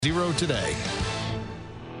today.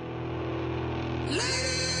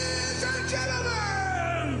 Ladies and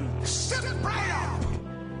gentlemen, step right up.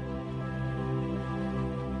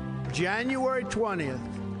 January 20th,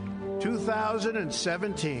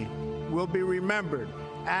 2017 will be remembered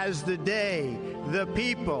as the day the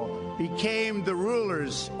people became the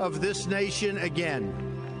rulers of this nation again.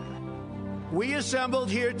 We assembled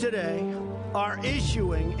here today are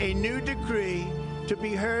issuing a new decree to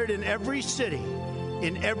be heard in every city,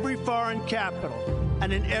 in every foreign capital,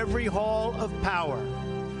 and in every hall of power.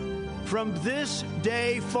 From this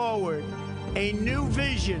day forward, a new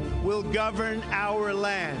vision will govern our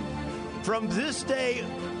land. From this day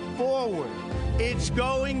forward, it's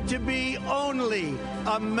going to be only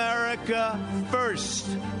America first.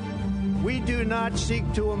 We do not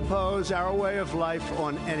seek to impose our way of life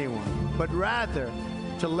on anyone, but rather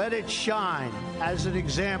to let it shine as an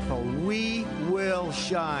example. We will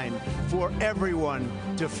shine for everyone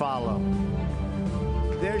to follow.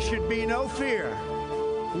 There should be no fear.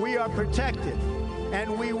 We are protected,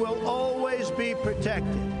 and we will always be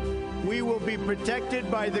protected. We will be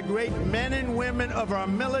protected by the great men and women of our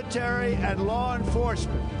military and law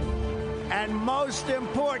enforcement. And most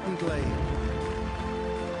importantly,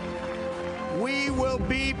 we will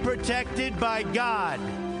be protected by God.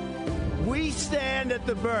 We stand at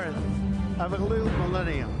the birth of a new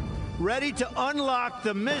millennium, ready to unlock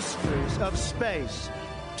the mysteries of space,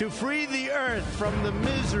 to free the earth from the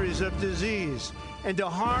miseries of disease, and to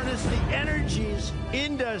harness the energies,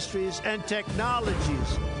 industries, and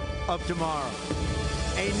technologies of tomorrow.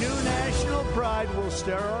 A new national pride will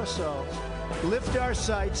stir our souls, lift our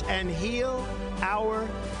sights, and heal our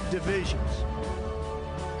divisions.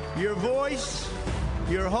 Your voice,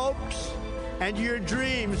 your hopes, and your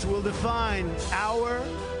dreams will define our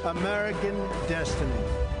American destiny.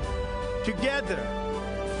 Together,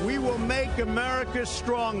 we will make America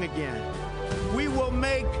strong again. We will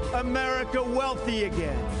make America wealthy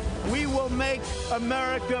again. We will make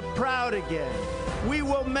America proud again. We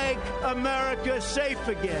will make America safe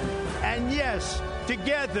again. And yes,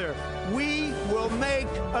 together, we will make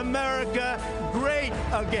America great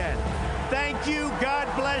again. Thank you, God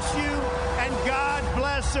bless you, and God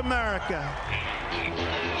bless America.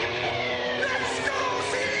 Let's go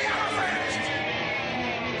see the elephant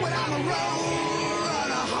without a roll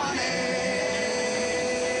and a honey.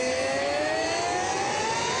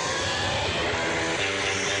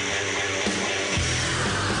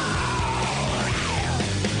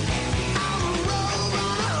 I'm a roll and a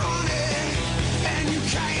honey, and you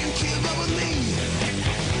can't keep up with me.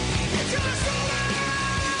 It's gonna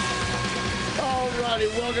Alrighty,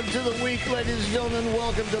 welcome to the week, ladies and gentlemen.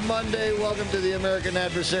 Welcome to Monday. Welcome to the American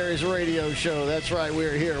Adversaries Radio Show. That's right, we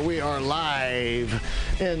are here. We are live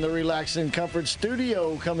in the Relax and Comfort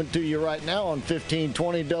Studio, coming to you right now on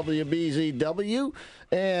 1520 WBZW,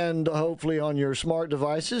 and hopefully on your smart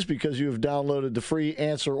devices because you have downloaded the free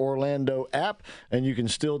Answer Orlando app, and you can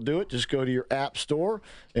still do it. Just go to your app store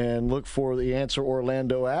and look for the Answer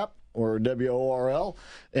Orlando app, or WORL.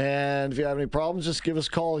 And if you have any problems, just give us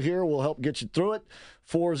a call here. We'll help get you through it.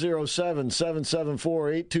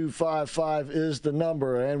 407-774-8255 is the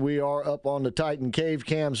number. And we are up on the Titan Cave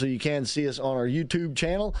Cam, so you can see us on our YouTube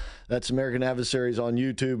channel. That's American Adversaries on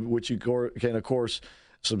YouTube, which you can, of course,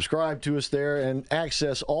 subscribe to us there and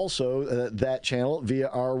access also that channel via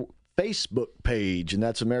our Facebook page. And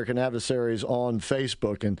that's American Adversaries on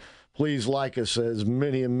Facebook. And please like us, as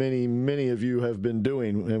many of you have been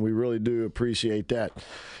doing, and we really do appreciate that.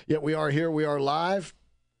 Yet we are here, we are live,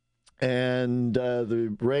 and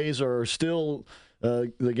the Rays are still,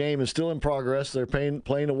 the game is still in progress. They're playing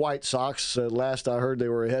the White Sox. Last I heard, they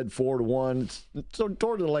were ahead 4-1. So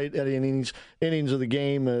toward the late innings of the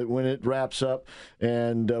game when it wraps up,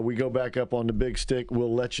 and we go back up on the big stick,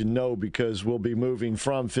 we'll let you know, because we'll be moving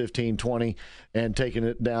from 1520 and taking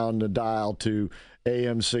it down the dial to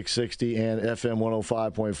AM 660 and FM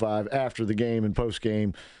 105.5 after the game and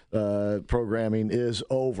post-game programming is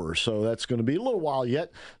over. So that's going to be a little while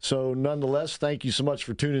yet. So nonetheless, thank you so much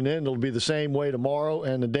for tuning in. It'll be the same way tomorrow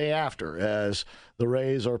and the day after, as the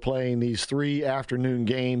Rays are playing these 3 afternoon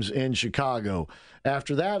games in Chicago.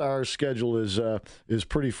 After that, our schedule is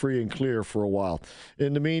pretty free and clear for a while.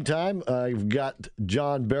 In the meantime, I've got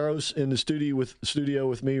John Barros in the studio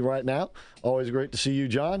with me right now. Always great to see you,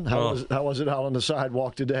 John. How was it out on the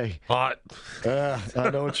sidewalk today? Hot.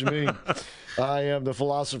 I know what you mean. I am the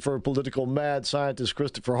philosopher, political mad scientist,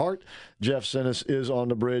 Christopher Hart. Jeff Sinis is on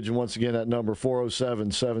the bridge, and once again, at number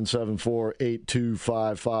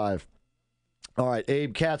 407-774-8255. All right,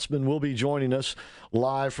 Abe Katzman will be joining us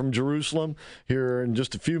live from Jerusalem here in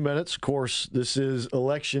just a few minutes. Of course, this is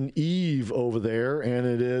election eve over there, and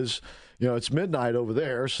it is, it's midnight over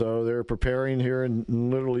there, so they're preparing here in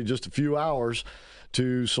literally just a few hours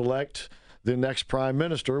to select the next prime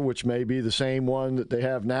minister, which may be the same one that they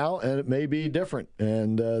have now, and it may be different.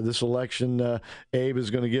 And this election, Abe is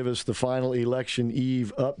going to give us the final election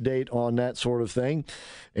eve update on that sort of thing.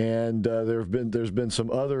 And there's been some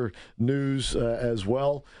other news as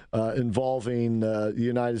well involving the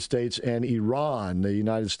United States and Iran. The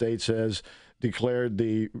United States has declared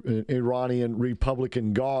the Iranian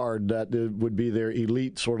Republican Guard, that would be their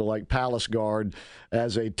elite sort of like palace guard,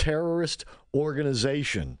 as a terrorist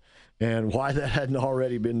organization. And why that hadn't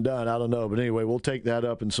already been done, I don't know. But anyway, we'll take that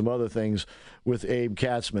up and some other things with Abe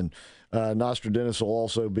Katzman. Nostradamus will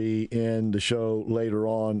also be in the show later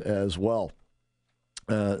on as well.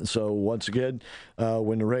 So once again,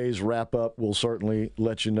 when the Rays wrap up, we'll certainly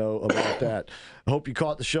let you know about that. I hope you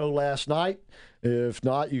caught the show last night. If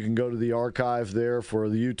not, you can go to the archive there for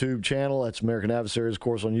the YouTube channel. That's American Adversaries, of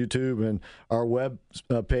course, on YouTube. And our web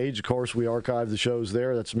page, of course, we archive the shows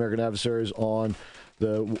there. That's American Adversaries on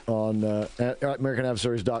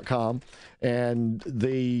AmericanAdversaries.com. And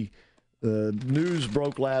the news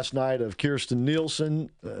broke last night of Kirstjen Nielsen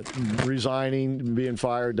resigning, being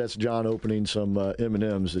fired. That's John opening some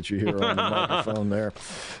M&Ms that you hear on the microphone there.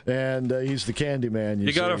 And he's the candy man.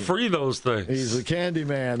 You got to free those things. He's the candy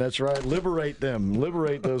man. That's right. Liberate them.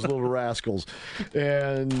 Liberate those little rascals.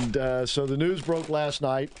 And so the news broke last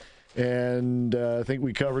night, and I think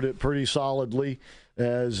we covered it pretty solidly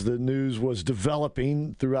as the news was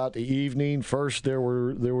developing throughout the evening. First, there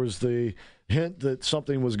was the hint that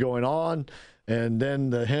something was going on, and then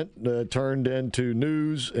the hint turned into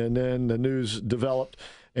news, and then the news developed,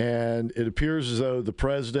 and it appears as though the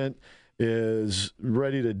president is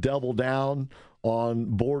ready to double down on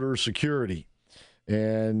border security.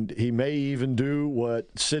 And he may even do what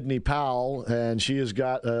Sidney Powell, and she has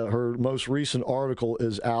got her most recent article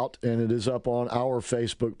is out, and it is up on our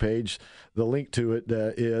Facebook page. The link to it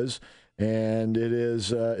and it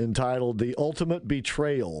is entitled "The Ultimate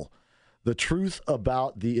Betrayal: The Truth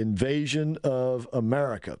About the Invasion of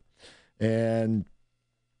America." And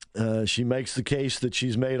she makes the case that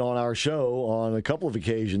she's made on our show on a couple of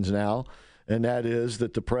occasions now, and that is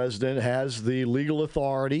that the president has the legal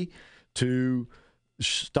authority to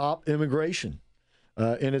stop immigration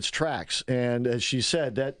in its tracks. And as she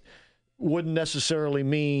said, that wouldn't necessarily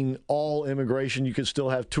mean all immigration. You could still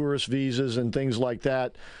have tourist visas and things like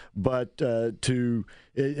that. But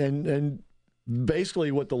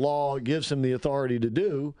basically what the law gives him the authority to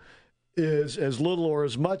do is as little or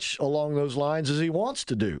as much along those lines as he wants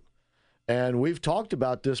to do. And we've talked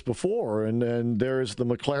about this before. And there is the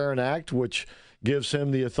McLaren Act, which gives him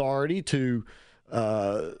the authority to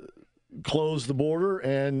close the border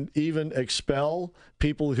and even expel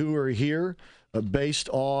people who are here based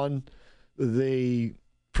on the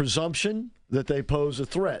presumption that they pose a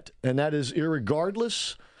threat. And that is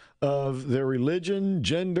irregardless of their religion,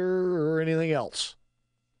 gender, or anything else.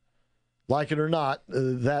 Like it or not,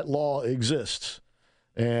 that law exists.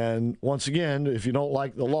 And once again, if you don't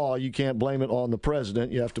like the law, you can't blame it on the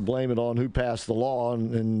president. You have to blame it on who passed the law,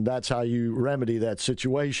 and that's how you remedy that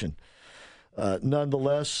situation.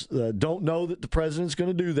 Nonetheless, don't know that the president's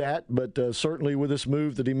going to do that, but certainly with this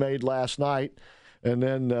move that he made last night, and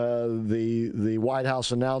then the White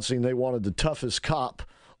House announcing they wanted the toughest cop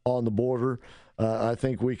on the border, I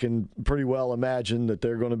think we can pretty well imagine that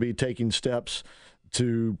they're going to be taking steps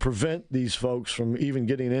to prevent these folks from even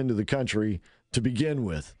getting into the country to begin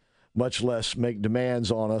with, much less make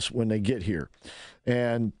demands on us when they get here.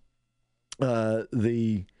 And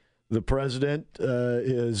the president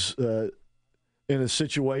is in a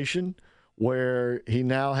situation where he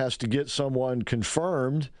now has to get someone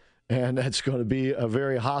confirmed, and that's going to be a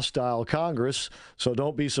very hostile Congress. So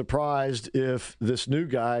don't be surprised if this new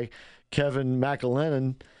guy, Kevin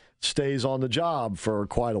McAleenan, stays on the job for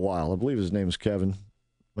quite a while. I believe his name is Kevin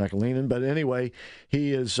McAleenan. But anyway,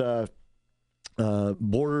 he is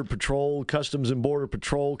Border Patrol, Customs and Border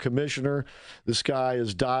Patrol Commissioner. This guy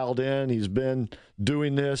is dialed in. He's been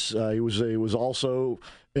doing this. He was also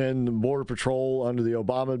in Border Patrol under the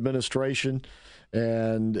Obama administration,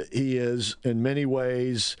 and he is in many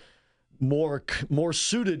ways more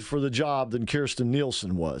suited for the job than Kirstjen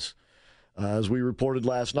Nielsen was. As we reported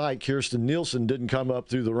last night, Kirstjen Nielsen didn't come up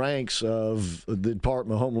through the ranks of the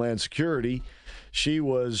Department of Homeland Security. She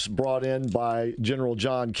was brought in by General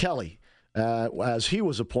John Kelly as he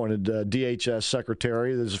was appointed DHS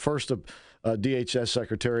Secretary. This is the first DHS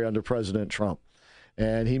Secretary under President Trump.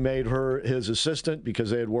 and he made her his assistant because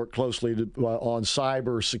they had worked closely on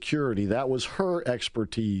cyber security. That was her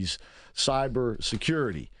expertise, cyber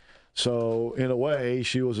security. So in a way,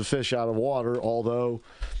 she was a fish out of water, although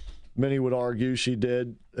many would argue she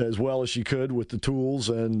did as well as she could with the tools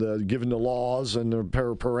and given the laws and the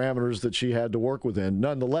parameters that she had to work within.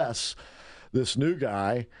 Nonetheless, this new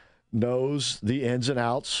guy knows the ins and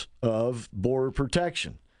outs of border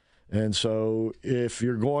protection. And so if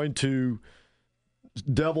you're going to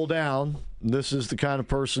double down, this is the kind of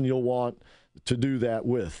person you'll want to do that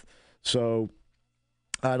with. So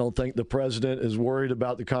I don't think the president is worried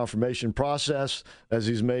about the confirmation process. As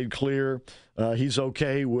he's made clear, he's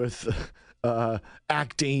okay with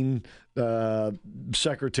acting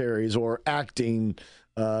secretaries or acting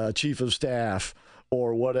chief of staff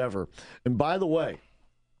or whatever. And by the way,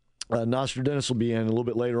 Nostradamus will be in a little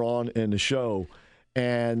bit later on in the show.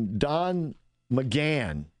 And Don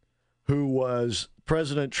McGahn, who was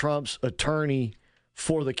President Trump's attorney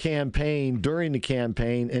for the campaign, during the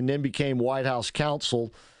campaign, and then became White House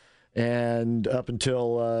counsel, and up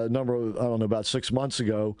until about 6 months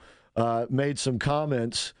ago, made some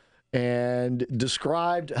comments and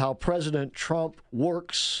described how President Trump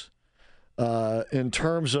works in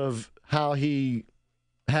terms of how he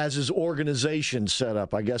has his organization set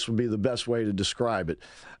up, I guess would be the best way to describe it.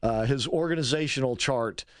 His organizational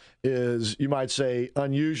chart is, you might say,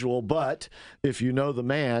 unusual, but if you know the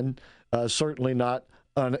man, certainly not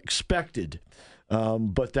unexpected.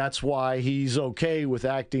 But that's why he's okay with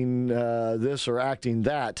acting this or acting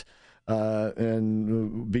that,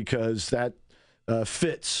 and because that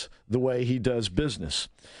fits the way he does business.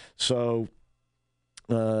 So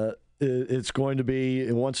it's going to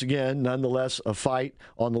be, once again, nonetheless, a fight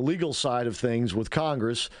on the legal side of things with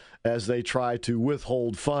Congress as they try to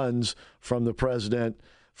withhold funds from the president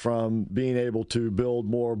from being able to build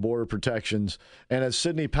more border protections. And as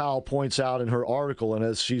Sidney Powell points out in her article, and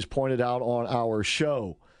as she's pointed out on our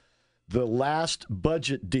show, the last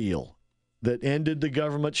budget deal that ended the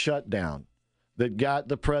government shutdown, that got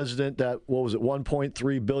the president that,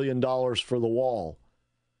 $1.3 billion for the wall,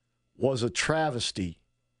 was a travesty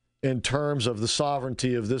in terms of the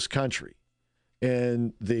sovereignty of this country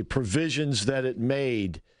and the provisions that it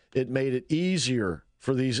made. It made it easier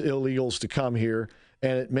for these illegals to come here,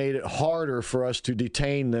 and it made it harder for us to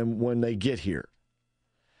detain them when they get here.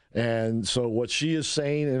 And so what she is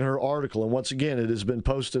saying in her article, and once again, it has been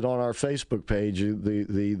posted on our Facebook page,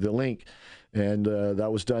 the link, and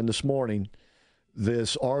that was done this morning.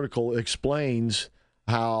 This article explains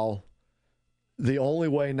how the only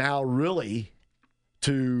way now really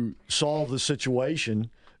to solve the situation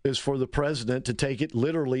is for the president to take it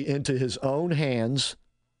literally into his own hands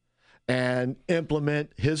and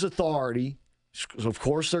implement his authority. Of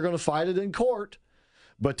course, they're going to fight it in court,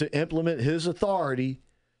 but to implement his authority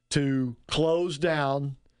to close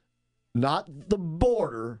down not the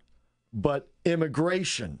border, but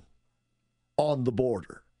immigration on the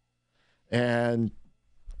border. And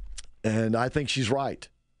I think she's right.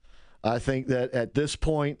 I think that at this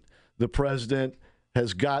point, the president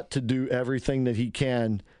has got to do everything that he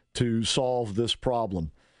can to solve this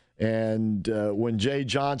problem. And when Jay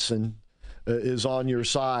Johnson is on your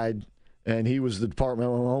side, and he was the Department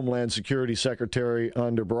of Homeland Security Secretary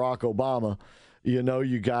under Barack Obama, you know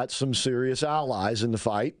you got some serious allies in the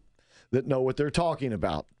fight that know what they're talking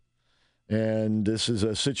about. And this is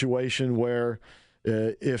a situation where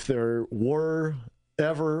if there were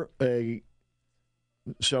ever a,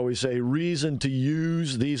 shall we say, reason to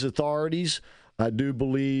use these authorities, I do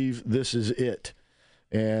believe this is it.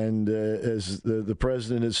 And as the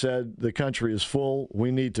president has said, the country is full.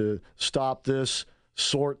 We need to stop this,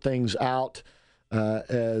 sort things out,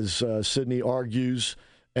 as Sidney argues,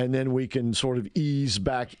 and then we can sort of ease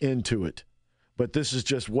back into it. But this is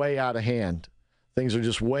just way out of hand. Things are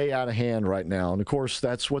just way out of hand right now. And, of course,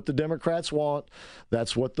 that's what the Democrats want.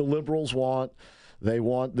 That's what the liberals want. They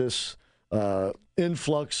want this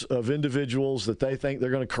influx of individuals that they think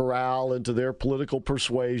they're going to corral into their political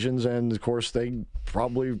persuasions. And, of course, they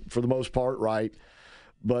probably, for the most part, right.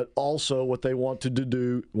 But also what they want to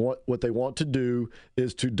do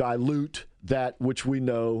is to dilute that which we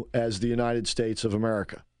know as the United States of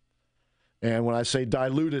America. And when I say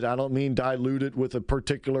diluted, I don't mean diluted with a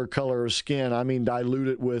particular color of skin. I mean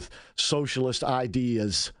diluted with socialist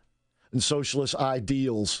ideas and socialist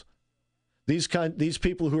ideals. These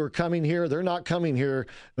people who are coming here, they're not coming here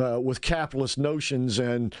with capitalist notions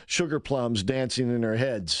and sugar plums dancing in their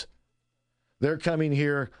heads. They're coming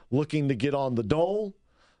here looking to get on the dole,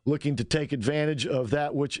 looking to take advantage of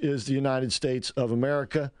that which is the United States of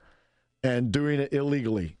America, and doing it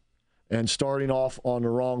illegally and starting off on the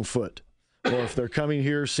wrong foot. or if they're coming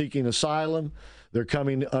here seeking asylum, they're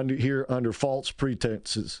coming here under false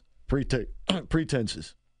pretenses.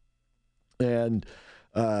 And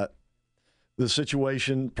the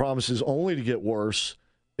situation promises only to get worse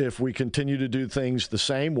if we continue to do things the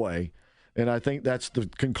same way. And I think that's the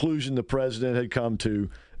conclusion the president had come to,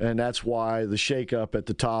 and that's why the shakeup at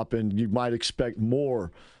the top, and you might expect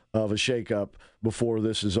more of a shakeup before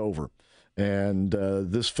this is over. And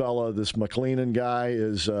this fella, this McClellan guy,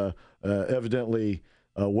 is evidently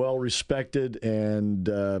well-respected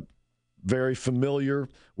and very familiar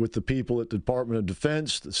with the people at the Department of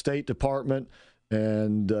Defense, the State Department,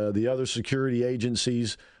 and the other security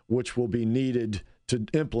agencies which will be needed to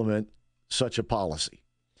implement such a policy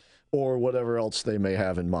or whatever else they may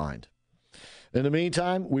have in mind. In the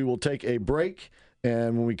meantime, we will take a break,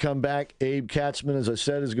 and when we come back, Abe Katzman, as I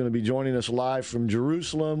said, is going to be joining us live from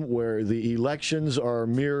Jerusalem, where the elections are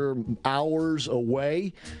mere hours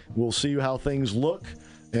away. We'll see how things look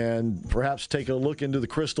and perhaps take a look into the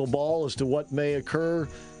crystal ball as to what may occur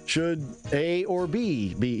should A or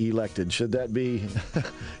B be elected. Should that be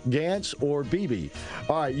Gantz or Bibi?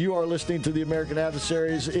 All right, you are listening to the American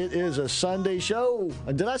Adversaries. It is a Sunday show.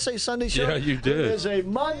 Did I say Sunday show? Yeah, you did. It is a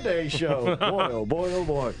Monday show. Boy, oh boy, oh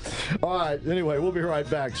boy. All right, anyway, we'll be right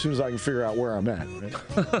back as soon as I can figure out where I'm at. Right?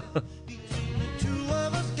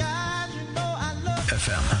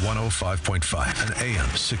 FM 105.5 and AM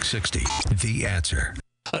 660. The Answer.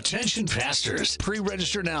 Attention pastors.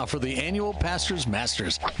 Pre-register now for the annual Pastors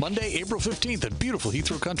Masters, Monday, April 15th at beautiful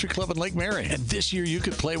Heathrow Country Club in Lake Marion. And this year you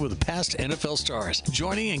could play with past NFL stars,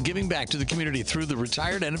 joining and giving back to the community through the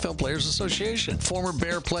Retired NFL Players Association. Former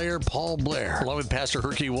Bear player Paul Blair, along with Pastor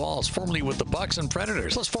Herky Walls, formerly with the Bucks and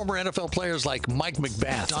Predators, plus former NFL players like Mike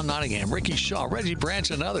McBath, Don Nottingham, Ricky Shaw, Reggie Branch,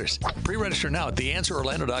 and others. Pre-register now at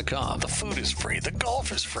theanswerorlando.com. The food is free. The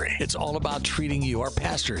golf is free. It's all about treating you, our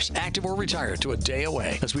pastors, active or retired, to a day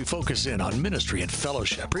away as we focus in on ministry and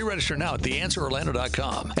fellowship. Pre-register now at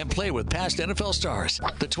theanswerorlando.com and play with past NFL stars.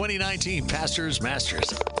 The 2019 Pastors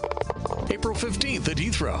Masters, April 15th at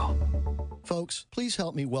Heathrow. Folks, please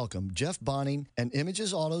help me welcome Jeff Bonning and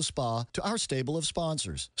Images Auto Spa to our stable of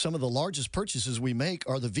sponsors. Some of the largest purchases we make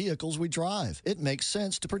are the vehicles we drive. It makes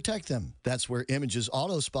sense to protect them. That's where Images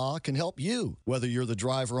Auto Spa can help you, whether you're the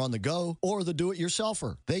driver on the go or the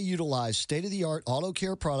do-it-yourselfer. They utilize state-of-the-art auto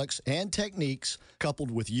care products and techniques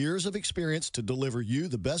coupled with years of experience to deliver you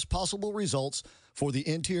the best possible results for the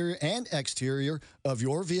interior and exterior of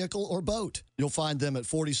your vehicle or boat. You'll find them at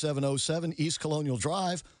 4707 East Colonial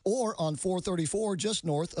Drive or on 434 just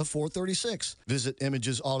north of 436. Visit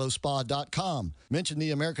ImagesAutoSpa.com. Mention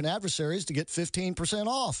the American Adversaries to get 15%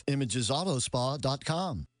 off.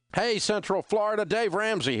 ImagesAutoSpa.com. Hey, Central Florida, Dave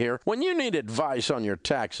Ramsey here. When you need advice on your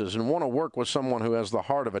taxes and want to work with someone who has the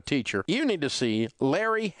heart of a teacher, you need to see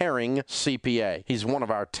Larry Herring, CPA. He's one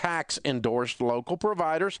of our tax-endorsed local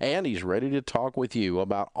providers, and he's ready to talk with you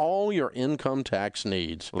about all your income tax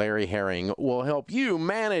needs. Larry Herring will help you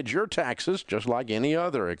manage your taxes just like any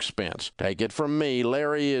other expense. Take it from me,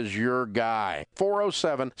 Larry is your guy.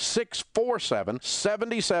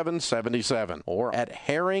 407-647-7777 or at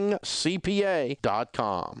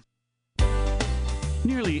herringcpa.com.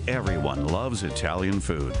 Nearly everyone loves Italian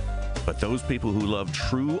food, but those people who love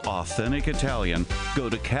true, authentic Italian go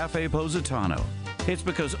to Cafe Positano. It's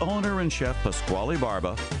because owner and chef Pasquale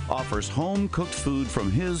Barba offers home-cooked food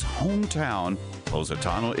from his hometown,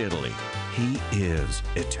 Positano, Italy. He is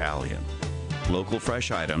Italian. Local fresh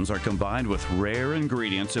items are combined with rare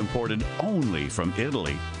ingredients imported only from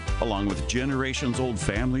Italy, along with generations-old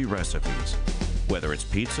family recipes. Whether it's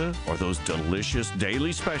pizza or those delicious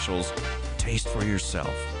daily specials, taste for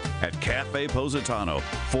yourself at Cafe Positano,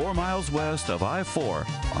 4 miles west of I-4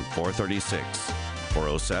 on 436.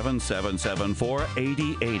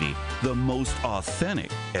 407-774-8080. The most authentic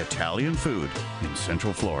Italian food in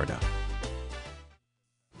Central Florida.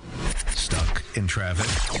 Stuck in traffic?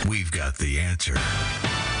 We've got the answer.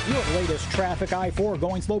 Your latest traffic, I-4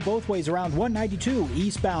 going slow both ways around 192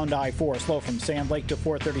 eastbound I-4, slow from Sand Lake to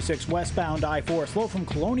 436 westbound I-4, slow from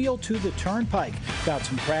Colonial to the Turnpike. Got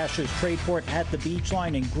some crashes, Tradeport at the Beach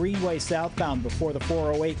Line and Greenway southbound before the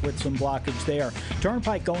 408 with some blockage there.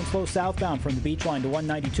 Turnpike going slow southbound from the Beach Line to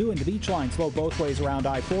 192 and the Beach Line slow both ways around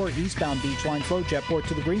I-4, eastbound Beach Line slow Jetport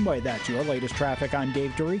to the Greenway. That's your latest traffic. I'm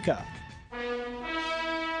Dave Dorica.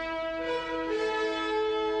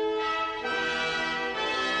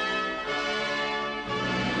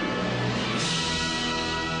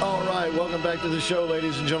 Welcome back to the show,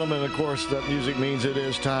 ladies and gentlemen. Of course, that music means it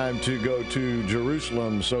is time to go to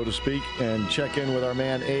Jerusalem, so to speak, and check in with our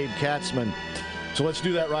man, Abe Katzman. So let's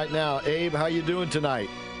do that right now. Abe, how you doing tonight?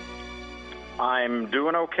 I'm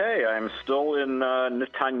doing okay. I'm still in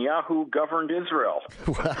Netanyahu-governed Israel.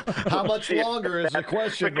 How much longer is the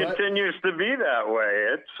question? It continues to be that way.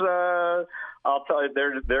 It's I'll tell you,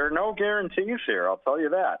 there are no guarantees here. I'll tell you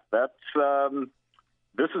that.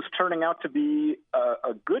 This is turning out to be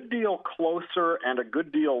a good deal closer and a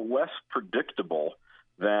good deal less predictable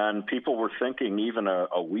than people were thinking even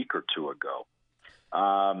a week or two ago.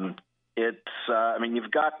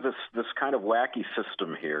 You've got this kind of wacky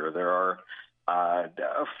system here. There are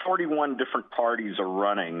 41 different parties are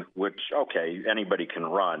running, which, okay, anybody can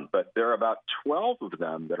run, but there are about 12 of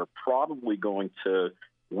them that are probably going to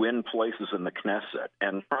win places in the Knesset.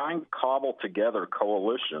 And trying to cobble together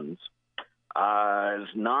coalitions is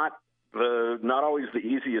not always the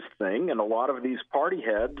easiest thing, and a lot of these party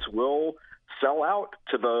heads will sell out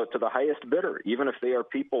to the highest bidder, even if they are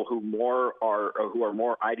people who are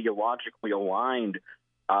more ideologically aligned.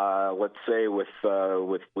 Let's say with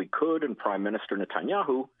Likud and Prime Minister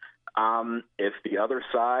Netanyahu, if the other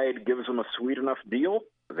side gives them a sweet enough deal,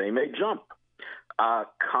 they may jump.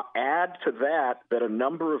 Add to that a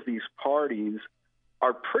number of these parties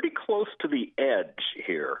are pretty close to the edge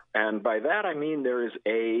here, and by that I mean there's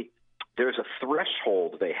a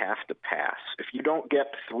threshold they have to pass. If you don't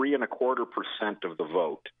get 3.25% of the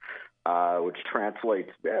vote, which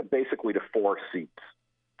translates basically to 4 seats,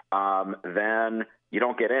 then you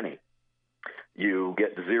don't get any. You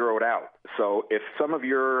get zeroed out. So if some of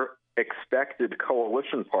your expected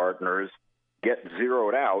coalition partners get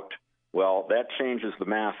zeroed out, well, that changes the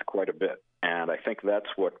math quite a bit. And I think that's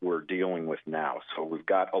what we're dealing with now. So we've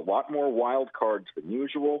got a lot more wild cards than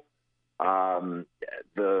usual.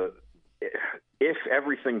 If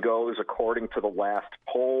everything goes according to the last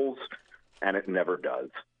polls, and it never does,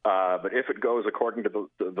 but if it goes according to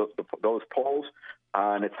those polls,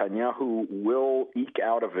 Netanyahu will eke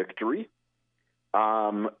out a victory.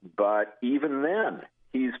 But even then,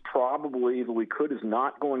 the Likud is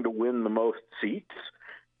not going to win the most seats,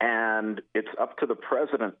 and it's up to the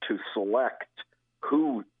president to select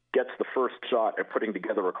who gets the first shot at putting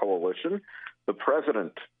together a coalition. The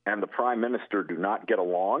president and the prime minister do not get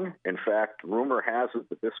along. In fact, rumor has it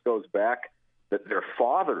that this goes back that their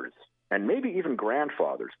fathers, and maybe even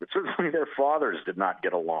grandfathers, but certainly their fathers did not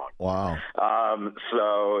get along. Wow.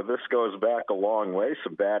 So this goes back a long way,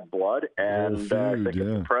 some bad blood, and I think if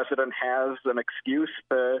the president has an excuse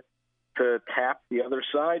to tap the other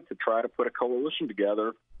side to try to put a coalition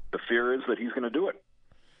together, the fear is that he's going to do it.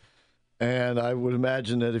 And I would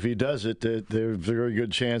imagine that if he does it, that there's a very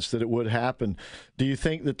good chance that it would happen. Do you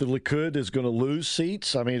think that the Likud is going to lose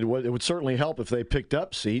seats? I mean, it would certainly help if they picked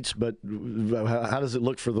up seats, but how does it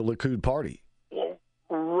look for the Likud party? Well,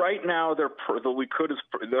 right now, the Likud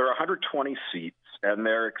there are 120 seats, and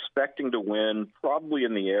they're expecting to win probably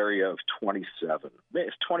in the area of 27.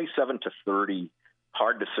 It's 27 to 30.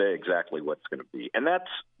 Hard to say exactly what's going to be, and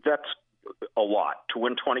that's a lot. To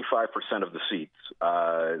win 25% of the seats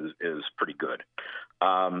is pretty good.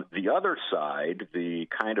 The other side, the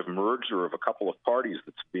kind of merger of a couple of parties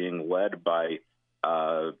that's being led by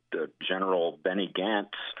General Benny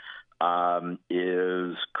Gantz,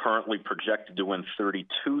 is currently projected to win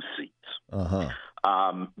 32 seats.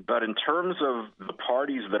 But in terms of the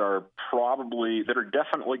parties that are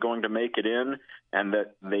definitely going to make it in and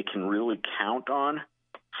that they can really count on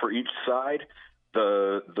for each side,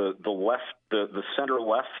 the center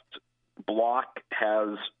left bloc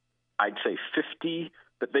has, I'd say, 50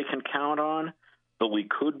 that they can count on. The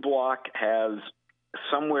Likud bloc has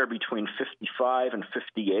somewhere between 55 and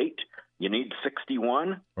 58. You need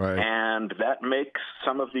 61, right. And that makes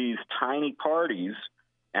some of these tiny parties,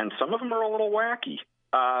 and some of them are a little wacky,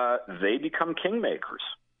 they become kingmakers.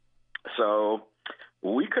 So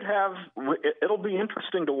it'll be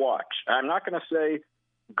interesting to watch. I'm not going to say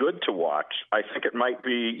good to watch. I think it might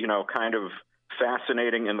be, kind of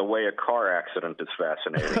fascinating in the way a car accident is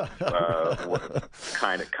fascinating.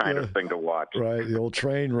 kind of thing to watch. Right, the old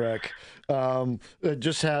train wreck.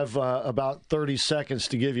 Just have about 30 seconds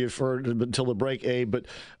to give you until the break, Abe. But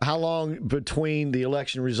how long between the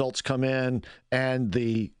election results come in and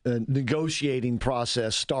the negotiating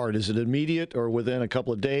process start? Is it immediate or within a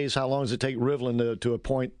couple of days? How long does it take Rivlin to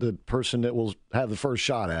appoint the person that will have the first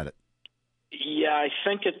shot at it? Yeah, I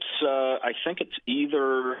think it's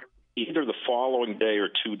either the following day or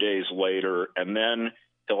 2 days later, and then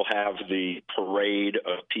he'll have the parade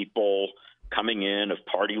of people coming in, of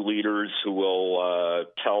party leaders who will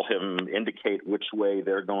indicate which way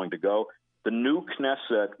they're going to go. The new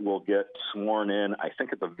Knesset will get sworn in, I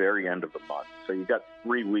think, at the very end of the month. So you've got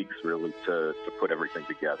 3 weeks, really, to put everything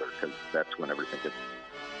together, because that's when everything gets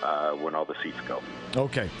when all the seats go.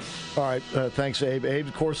 Okay. All right. Thanks, Abe. Abe,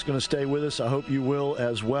 of course, is going to stay with us. I hope you will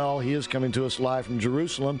as well. He is coming to us live from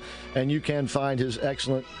Jerusalem, and you can find his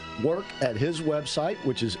excellent work at his website,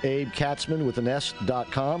 which is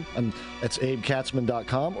abekatzman.com. That's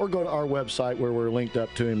abekatzman.com, or go to our website where we're linked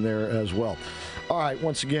up to him there as well. All right.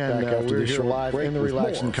 Once again, we're here live in the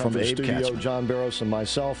Relax and Comfort studio, John Barros and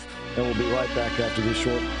myself, and we'll be right back after this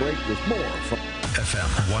short break with more from FM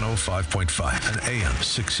 105.5 and AM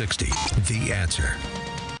 660. The Answer.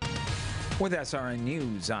 With SRN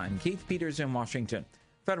News, I'm Keith Peters in Washington.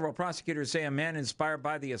 Federal prosecutors say a man inspired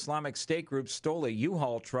by the Islamic State group stole a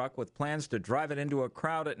U-Haul truck with plans to drive it into a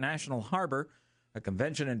crowd at National Harbor, a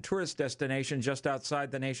convention and tourist destination just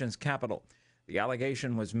outside the nation's capital. The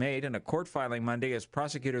allegation was made in a court filing Monday as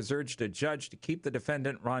prosecutors urged a judge to keep the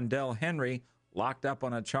defendant, Rondell Henry, locked up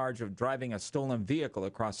on a charge of driving a stolen vehicle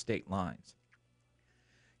across state lines.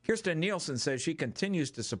 Kirstjen Nielsen says she continues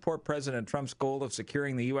to support President Trump's goal of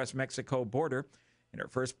securing the U.S.-Mexico border in her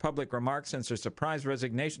first public remarks since her surprise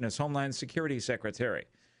resignation as Homeland Security Secretary.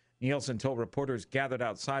 Nielsen told reporters gathered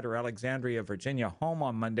outside her Alexandria, Virginia home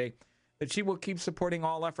on Monday that she will keep supporting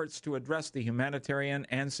all efforts to address the humanitarian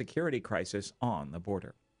and security crisis on the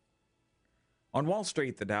border. On Wall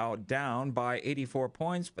Street, the Dow down by 84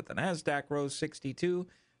 points, but the Nasdaq rose 62.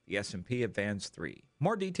 The S&P advanced 3.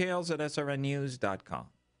 More details at srnnews.com.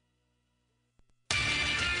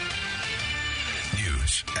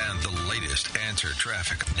 News and the latest Answer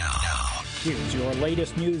traffic now. Here's your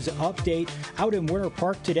latest news update. Out in Winter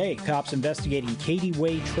Park today, cops investigating Katy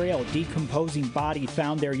Way Trail, decomposing body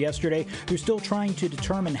found there yesterday. They're still trying to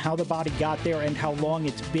determine how the body got there and how long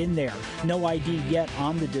it's been there. No ID yet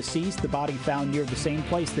on the deceased. The body found near the same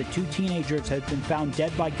place that 2 teenagers had been found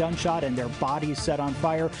dead by gunshot and their bodies set on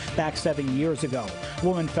fire back 7 years ago.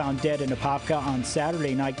 Woman found dead in Apopka on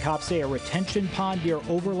Saturday night. Cops say a retention pond near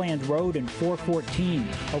Overland Road and 414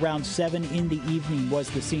 around 7 in the evening was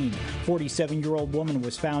the scene. 47-year-old woman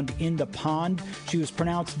was found in the pond. She was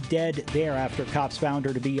pronounced dead there after cops found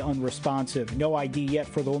her to be unresponsive. No ID yet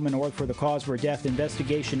for the woman or for the cause of her death.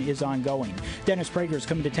 Investigation is ongoing. Dennis Prager is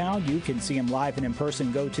coming to town. You can see him live and in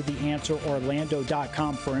person. Go to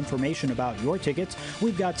theanswerorlando.com for information about your tickets.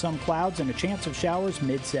 We've got some clouds and a chance of showers,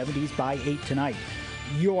 mid-70s by 8 tonight.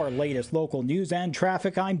 Your latest local news and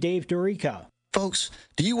traffic. I'm Dave Dorica. Folks,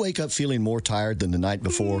 do you wake up feeling more tired than the night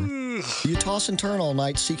before? Do you toss and turn all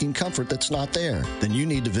night seeking comfort that's not there? Then you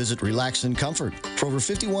need to visit Relax and Comfort. For over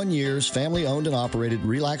 51 years, family-owned and operated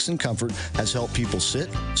Relax and Comfort has helped people sit,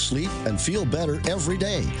 sleep, and feel better every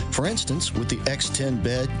day. For instance, with the X10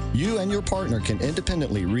 bed, you and your partner can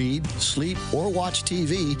independently read, sleep, or watch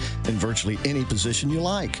TV in virtually any position you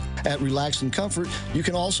like. At Relax and Comfort, you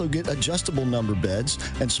can also get adjustable number beds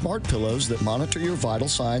and smart pillows that monitor your vital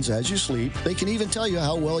signs as you sleep. They can even tell you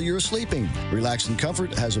how well you're sleeping. Relax and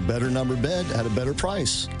Comfort has a better number bed at a better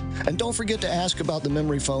price. And don't forget to ask about the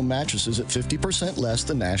memory foam mattresses at 50% less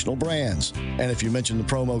than national brands. And if you mention the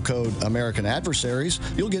promo code American Adversaries,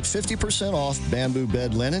 you'll get 50% off bamboo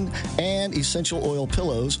bed linen and essential oil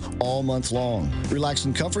pillows all month long. Relax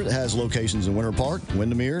and Comfort has locations in Winter Park,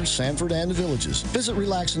 Windermere, Sanford, and the Villages. Visit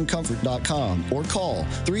relaxandcomfort.com or call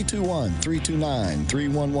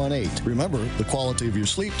 321-329-3118. Remember, the quality of your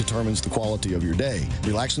sleep determines the quality of your day.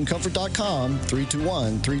 Relaxandcomfort.com,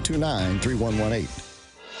 321-329-3118.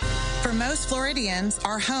 For most Floridians,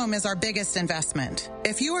 our home is our biggest investment.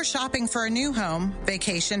 If you are shopping for a new home,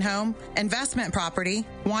 vacation home, investment property,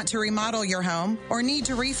 want to remodel your home, or need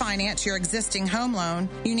to refinance your existing home loan,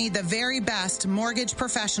 you need the very best mortgage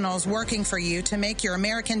professionals working for you to make your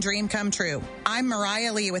American dream come true. I'm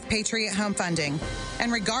Mariah Lee with Patriot Home Funding.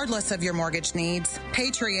 And regardless of your mortgage needs,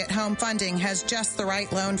 Patriot Home Funding has just the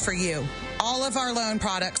right loan for you. All of our loan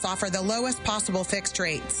products offer the lowest possible fixed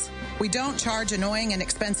rates. We don't charge annoying and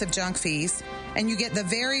expensive junk fees, and you get the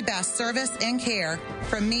very best service and care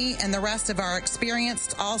from me and the rest of our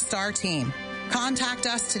experienced all-star team. Contact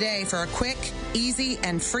us today for a quick, easy,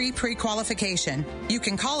 and free pre-qualification. You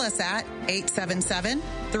can call us at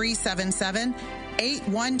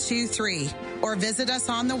 877-377-8123 or visit us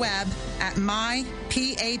on the web at myphf.com.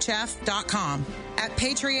 At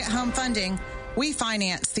Patriot Home Funding, we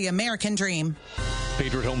finance the American dream.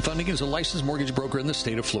 Patriot Home Funding is a licensed mortgage broker in the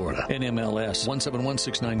state of Florida. NMLS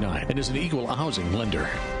 171699 and is an equal housing lender.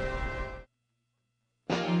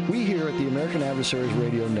 We here at the American Adversaries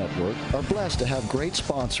Radio Network are blessed to have great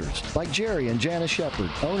sponsors like Jerry and Janice Shepard,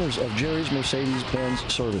 owners of Jerry's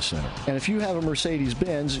Mercedes-Benz Service Center. And if you have a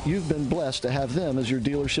Mercedes-Benz, you've been blessed to have them as your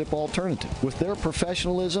dealership alternative. With their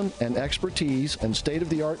professionalism and expertise and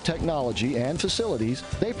state-of-the-art technology and facilities,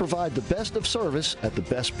 they provide the best of service at the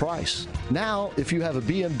best price. Now, if you have a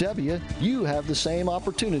BMW, you have the same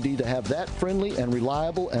opportunity to have that friendly and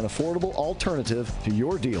reliable and affordable alternative to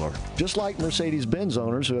your dealer. Just like Mercedes-Benz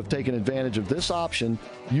owners who have taken advantage of this option,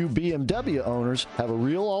 you BMW owners have a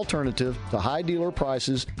real alternative to high dealer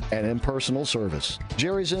prices and impersonal service.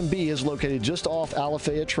 Jerry's MB is located just off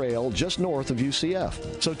Alafaya Trail, just north of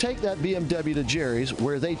UCF. So take that BMW to Jerry's,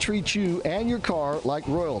 where they treat you and your car like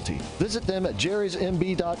royalty. Visit them at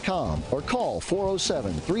jerrysmb.com or call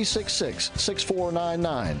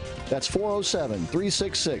 407-366-6499. That's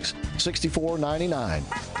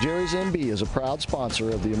 407-366-6499. Jerry's MB is a proud sponsor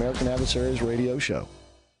of the American Adversaries Radio Show.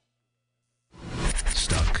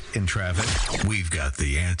 Stuck in traffic? We've got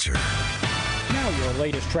the answer. Now your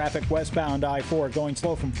latest traffic westbound I-4 going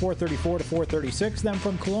slow from 434 to 436, then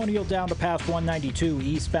from Colonial down to past 192.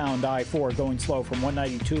 Eastbound I-4 going slow from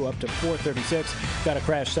 192 up to 436. Got a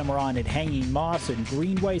crash somewhere on at Hanging Moss and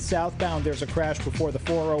Greenway. Southbound, there's a crash before the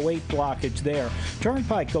 408 blockage there.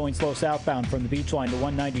 Turnpike going slow southbound from the Beach Line to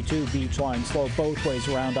 192. Beach Line slow both ways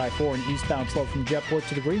around I-4 and eastbound slow from Jetport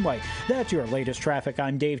to the Greenway. That's your latest traffic.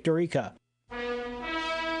 I'm Dave Dorica.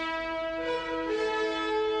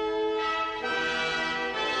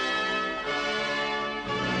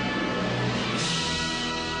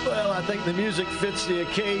 I think the music fits the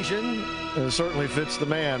occasion, and it certainly fits the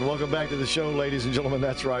man. Welcome back to the show, ladies and gentlemen.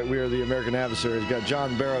 That's right, we are the American Adversaries. Got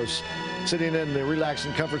John Barros sitting in the Relax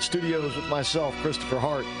and Comfort Studios with myself, Christopher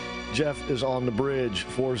Hart. Jeff is on the bridge.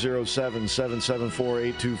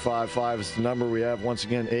 407-774-8255 is the number we have. Once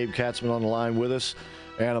again, Abe Katzman on the line with us.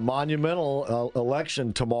 And a monumental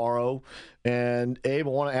election tomorrow. And, Abe, I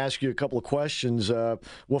want to ask you a couple of questions.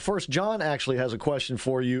 Well, first, John actually has a question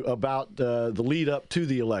for you about the lead up to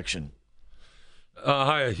the election.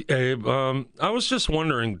 Hi, Abe. I was just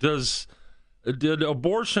wondering, did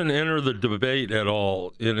abortion enter the debate at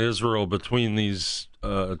all in Israel between these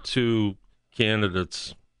two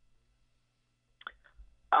candidates?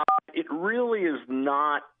 It really is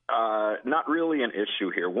not really an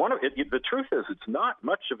issue here. The truth is, it's not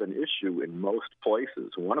much of an issue in most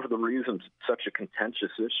places. One of the reasons it's such a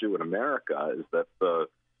contentious issue in America is that the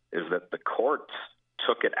courts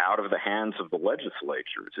took it out of the hands of the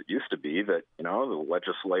legislatures. It used to be that the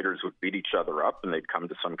legislators would beat each other up and they'd come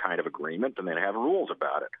to some kind of agreement and they'd have rules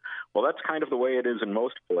about it. Well, that's kind of the way it is in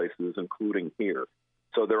most places, including here.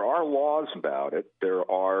 So there are laws about it.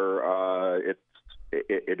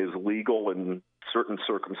 It is legal in certain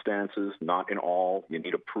circumstances, not in all. You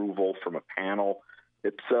need approval from a panel.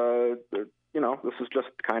 It's this is just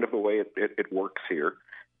kind of the way it works here,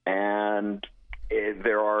 and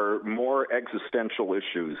there are more existential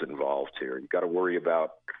issues involved here. You've got to worry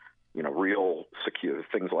about real security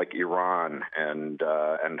things like Iran and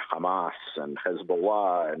Hamas and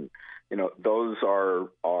Hezbollah, and those are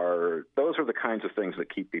the kinds of things that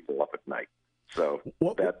keep people up at night. So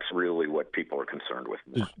that's really what people are concerned with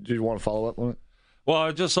more. Do you want to follow up on it? Well,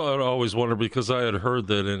 I always wondered, because I had heard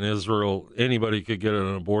that in Israel, anybody could get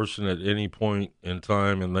an abortion at any point in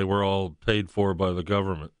time, and they were all paid for by the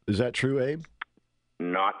government. Is that true, Abe?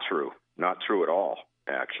 Not true. Not true at all,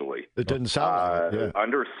 actually. It didn't sound like it. Yeah.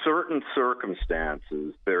 Under certain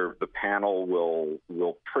circumstances, the panel will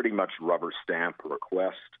pretty much rubber stamp a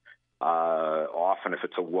request. Often, if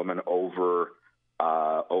it's a woman over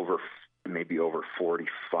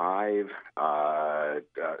 45,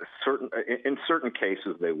 in certain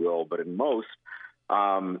cases they will, but in most,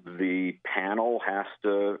 the panel has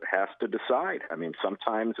to decide. I mean,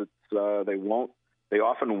 sometimes they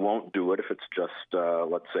often won't do it if it's just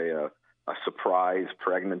let's say a surprise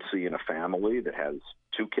pregnancy in a family that has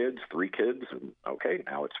 2 kids, 3 kids, and okay,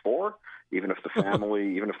 now it's 4. Even if the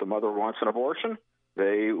mother wants an abortion,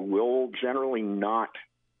 they will generally not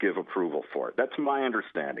give approval for it. That's my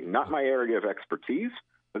understanding. Not my area of expertise,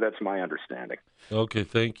 but that's my understanding. Okay,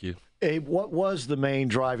 thank you. Abe, what was the main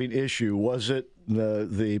driving issue? Was it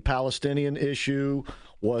the Palestinian issue?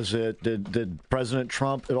 Was it did President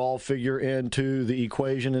Trump at all figure into the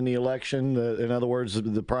equation in the election? In other words,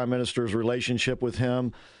 the prime minister's relationship with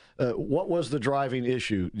him. What was the driving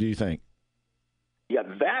issue, do you think? Yeah,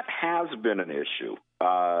 that has been an issue.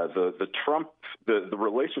 The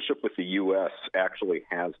relationship with the U.S. actually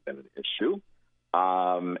has been an issue,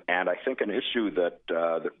 and I think an issue that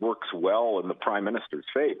works well in the prime minister's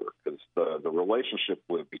favor, because the relationship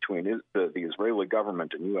between the Israeli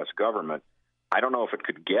government and U.S. government I don't know if it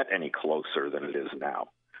could get any closer than it is now.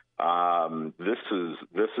 This is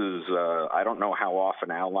I don't know how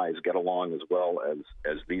often allies get along as well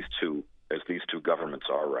as these two governments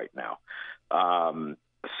are right now.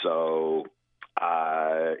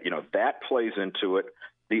 That plays into it.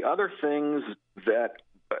 The other things that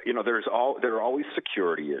there are always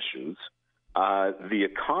security issues. The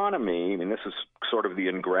economy. I mean, this is sort of the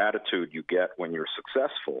ingratitude you get when you're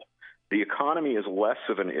successful. The economy is less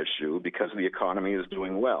of an issue because the economy is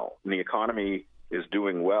doing well. And the economy is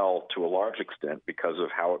doing well to a large extent because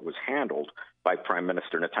of how it was handled by Prime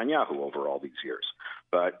Minister Netanyahu over all these years.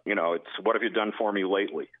 But, it's what have you done for me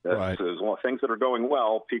lately? That's, right. Things that are going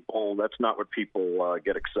well, that's not what people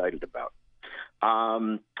get excited about.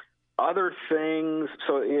 Other things,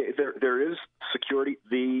 so there is security.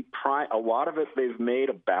 A lot of it they've made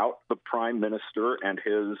about the Prime Minister and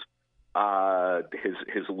his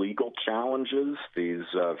legal challenges, these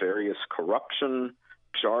various corruption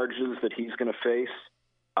charges that he's going to face.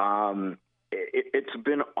 It's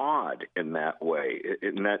been odd in that way,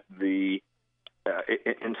 in that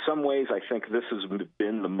in some ways I think this has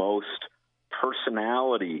been the most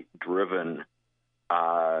personality-driven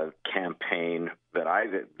campaign that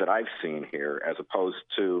I've seen here, as opposed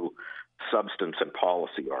to substance and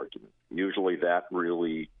policy argument. Usually that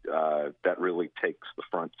really takes the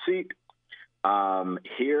front seat.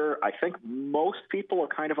 Here, I think most people are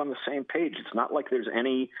kind of on the same page. It's not like there's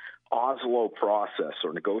any Oslo process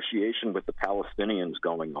or negotiation with the Palestinians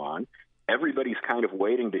going on. Everybody's kind of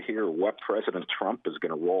waiting to hear what President Trump is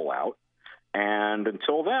going to roll out. And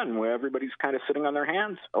until then, everybody's kind of sitting on their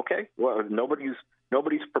hands. Okay, well, nobody's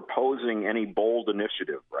proposing any bold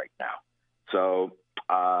initiative right now. So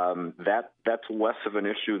that's less of an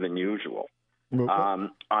issue than usual.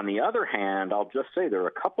 On the other hand, I'll just say there are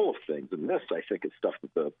a couple of things, and this, I think, is stuff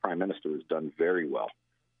that the Prime Minister has done very well.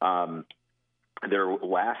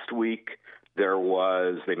 Last week,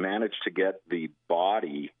 they managed to get the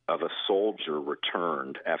body of a soldier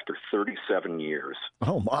returned after 37 years.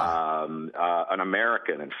 Oh, my. An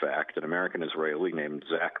American-Israeli named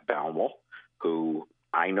Zach Baumel, who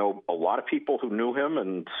I know a lot of people who knew him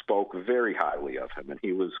and spoke very highly of him, and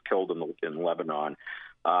he was killed in Lebanon.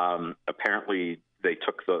 Apparently, they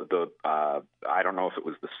took I don't know if it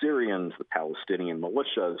was the Syrians, the Palestinian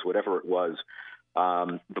militias, whatever it was.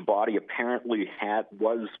 The body apparently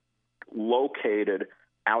was located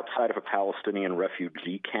outside of a Palestinian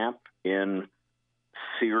refugee camp in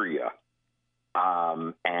Syria,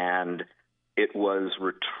 and it was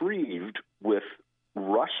retrieved with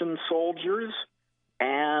Russian soldiers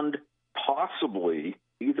and possibly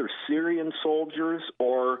either Syrian soldiers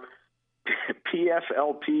or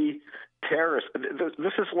PFLP terrorists.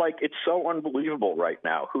 This is it's so unbelievable right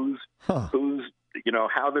now. Who's how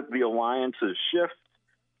the alliances shift,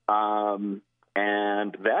 and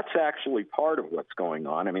that's actually part of what's going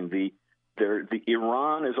on. I mean, the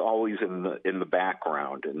Iran is always in the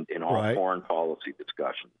background in all right. foreign policy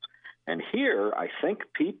discussions. And here, I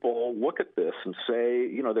think people look at this and say,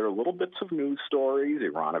 there are little bits of news stories.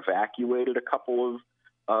 Iran evacuated a couple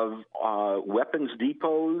of weapons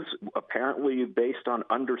depots, apparently based on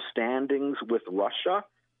understandings with Russia.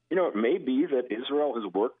 It may be that Israel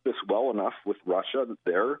has worked this well enough with Russia that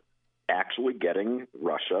they're actually getting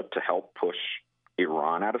Russia to help push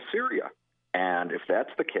Iran out of Syria. And if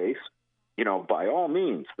that's the case, by all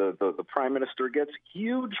means, the Prime Minister gets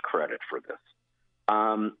huge credit for this.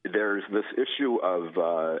 There's this issue of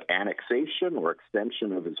annexation or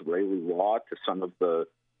extension of Israeli law to some of the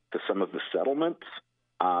settlements.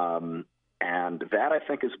 And that, I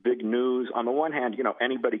think, is big news. On the one hand,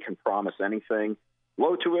 anybody can promise anything.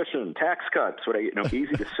 Low tuition, tax cuts,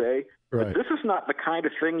 easy to say. Right. But this is not the kind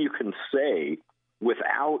of thing you can say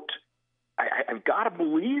without – I've got to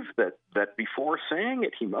believe that before saying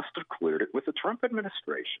it, he must have cleared it with the Trump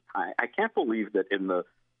administration. I can't believe that in the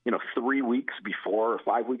 3 weeks before or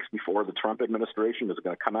 5 weeks before the Trump administration is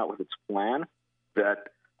going to come out with its plan, that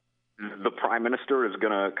the Prime Minister is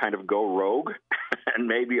going to kind of go rogue and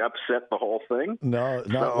maybe upset the whole thing. No,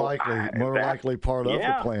 not likely. More likely part of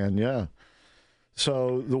the plan, yeah.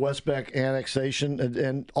 So the West Bank annexation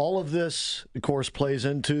and all of this, of course, plays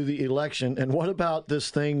into the election. And what about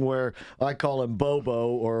this thing where I call him Bobo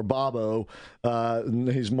or Bobo?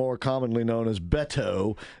 He's more commonly known as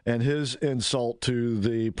Beto, and his insult to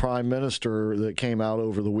the Prime Minister that came out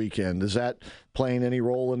over the weekend. Is that playing any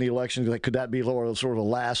role in the election? Could that be sort of a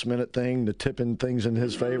last-minute thing to tipping things in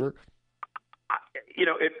his favor?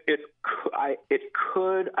 It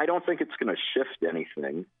could. I don't think it's going to shift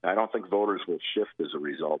anything. I don't think voters will shift as a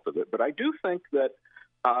result of it. But I do think that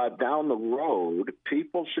down the road,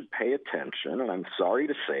 people should pay attention, and I'm sorry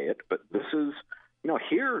to say it, but this is,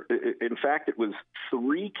 here, in fact, it was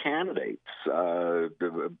 3 candidates.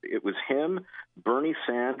 It was him, Bernie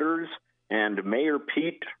Sanders, and Mayor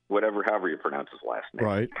Pete, however you pronounce his last name.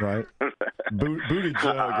 Right. Buttigieg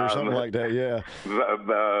or something like that, yeah.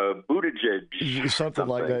 Buttigieg. Something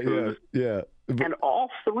like that, yeah. And all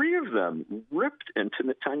 3 of them ripped into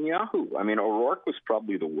Netanyahu. I mean, O'Rourke was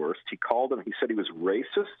probably the worst. He said he was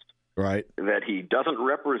racist. Right. That he doesn't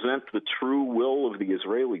represent the true will of the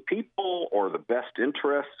Israeli people or the best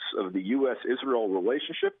interests of the U.S.-Israel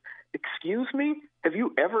relationship. Excuse me? Have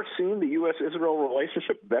you ever seen the U.S.-Israel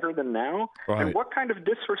relationship better than now? Right. And what kind of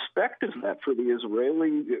disrespect is that for the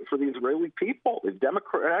Israeli people? They've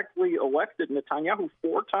democratically elected Netanyahu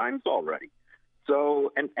 4 times already.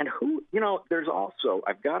 So, and who, there's also,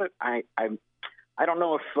 I don't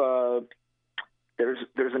know if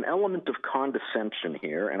there's an element of condescension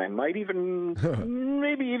here, and I might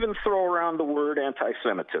maybe even throw around the word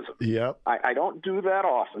anti-Semitism. Yep. I don't do that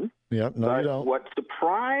often. Yep, no, you don't. What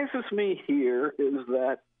surprises me here is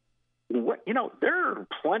that, there are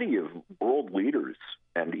plenty of world leaders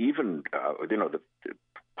and even, the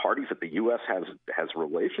parties that the U.S. has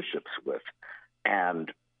relationships with,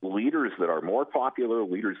 and leaders that are more popular,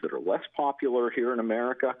 leaders that are less popular here in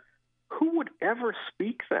America. Who would ever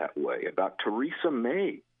speak that way about Theresa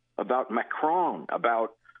May, about Macron,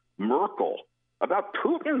 about Merkel, about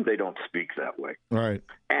Putin? They don't speak that way. Right.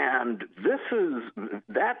 And this is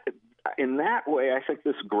that. In that way, I think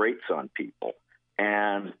this grates on people.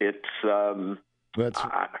 And it's this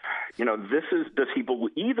is, does he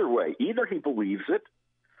believe, either way? Either he believes it,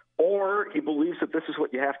 or he believes that this is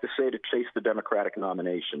what you have to say to chase the Democratic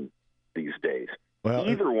nomination these days. Well,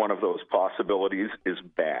 either one of those possibilities is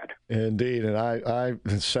bad. Indeed, and I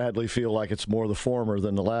sadly feel like it's more the former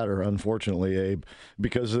than the latter, unfortunately, Abe,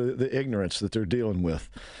 because of the ignorance that they're dealing with.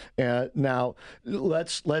 Now,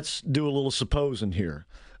 let's do a little supposing here.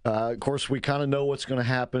 Of course, we kind of know what's going to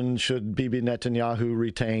happen should Bibi Netanyahu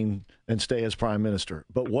retain and stay as prime minister.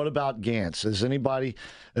 But what about Gantz? Has anybody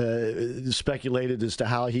speculated as to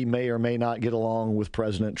how he may or may not get along with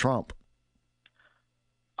President Trump?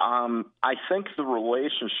 I think the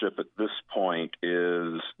relationship at this point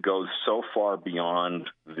goes so far beyond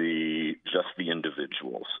just the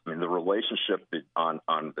individuals. I mean, the relationship on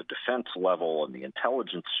the defense level and the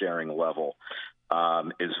intelligence sharing level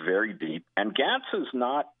is very deep. And Gantz is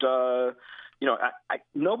not,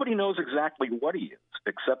 nobody knows exactly what he is,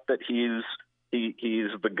 except that he's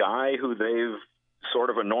the guy who they've sort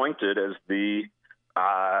of anointed as the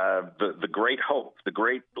great hope, the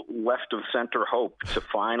great left of center hope to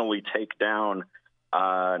finally take down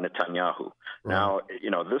Netanyahu. Right. Now,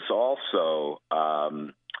 this also,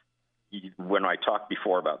 when I talked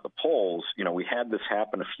before about the polls, we had this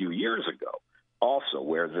happen a few years ago also,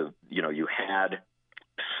 where you had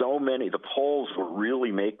so many, the polls were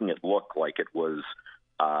really making it look like it was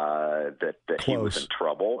that he was in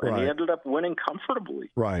trouble, and he ended up winning comfortably.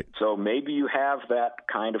 Right. So maybe you have that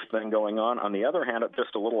kind of thing going on. On the other hand,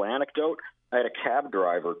 just a little anecdote, I had a cab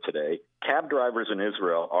driver today. Cab drivers in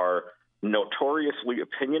Israel are notoriously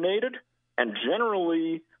opinionated and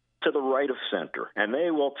generally to the right of center, and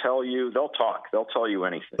they will tell you, they'll tell you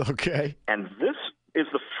anything. Okay. And this is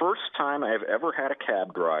the first time I have ever had a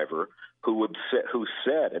cab driver who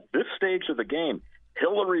said at this stage of the game,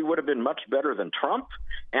 Hillary would have been much better than Trump,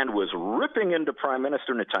 and was ripping into Prime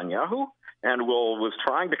Minister Netanyahu, and was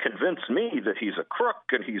trying to convince me that he's a crook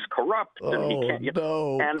and he's corrupt and he can't.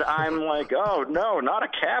 No. And I'm like, oh no, not a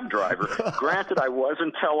cab driver. Granted, I was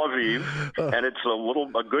in Tel Aviv, and it's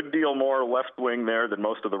a good deal more left wing there than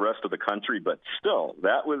most of the rest of the country, but still,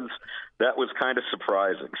 that was kind of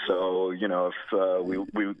surprising. So if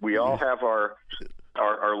we all have our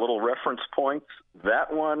little reference points,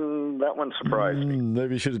 that one surprised me.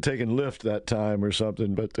 Maybe you should have taken Lyft that time or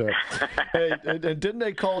something. But hey, and didn't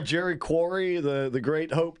they call Jerry Quarry the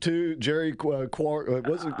great hope too? Jerry Quarry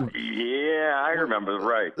was it? Yeah, I remember.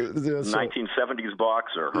 Right, 1970s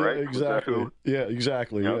boxer. Right? Yeah, exactly. Yeah,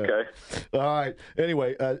 exactly. Yeah. Okay. All right.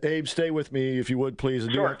 Anyway, Abe, stay with me if you would, please.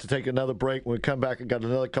 I do have to take another break. When we come back, I got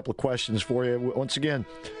another couple of questions for you. Once again,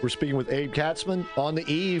 we're speaking with Abe Katzman on the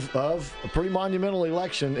eve of a pretty monumental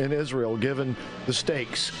election in Israel, given the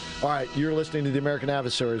stakes. All right, you're listening to the American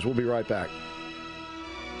Adversaries. We'll be right back.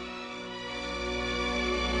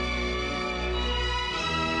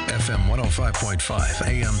 FM 105.5,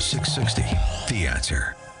 AM 660. The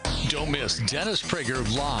Answer. Don't miss Dennis Prager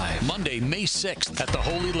live Monday, May 6th at the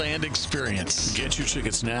Holy Land Experience. Get your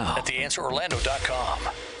tickets now at theanswerorlando.com.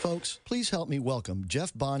 Folks, please help me welcome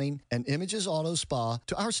Jeff Bonning and Images Auto Spa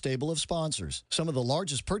to our stable of sponsors. Some of the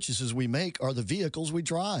largest purchases we make are the vehicles we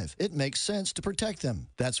drive. It makes sense to protect them.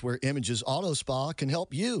 That's where Images Auto Spa can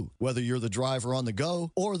help you, whether you're the driver on the go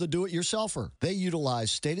or the do-it-yourselfer. They utilize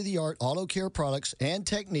state-of-the-art auto care products and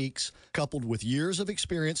techniques coupled with years of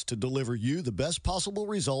experience to deliver you the best possible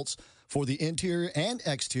results for the interior and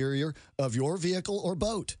exterior of your vehicle or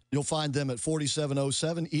boat. You'll find them at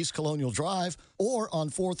 4707 East Colonial Drive or on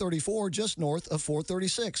 434 just north of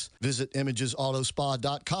 436. Visit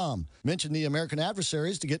ImagesAutoSpa.com. Mention the American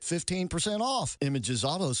Adversaries to get 15% off.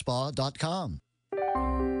 ImagesAutoSpa.com.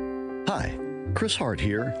 Hi, Chris Hart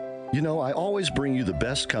here. You know, I always bring you the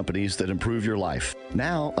best companies that improve your life.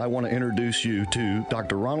 Now, I want to introduce you to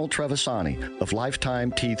Dr. Ronald Trevisani of Lifetime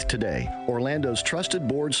Teeth Today, Orlando's trusted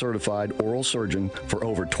board-certified oral surgeon for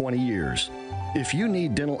over 20 years. If you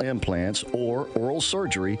need dental implants or oral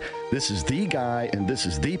surgery, this is the guy and this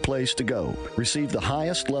is the place to go. Receive the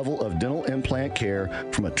highest level of dental implant care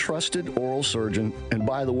from a trusted oral surgeon, and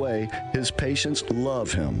by the way, his patients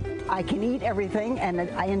love him. I can eat everything and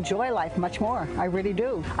I enjoy life much more. I really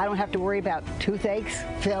do. I don't have to worry about toothaches,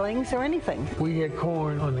 fillings, or anything. We had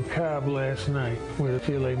corn on the cob last night with a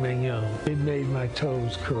filet mignon. It made my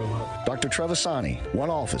toes curl up. Dr. Trevisani, one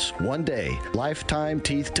office, one day, Lifetime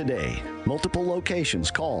Teeth Today. Multiple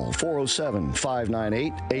locations. Call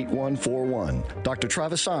 407-598-8141. Dr.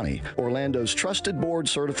 Trevisani, Orlando's trusted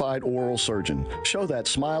board-certified oral surgeon. Show that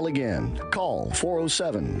smile again. Call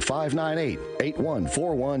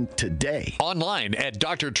 407-598-8141 today. Online at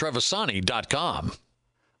drtrevisani.com.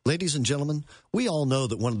 Ladies and gentlemen, we all know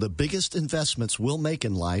that one of the biggest investments we'll make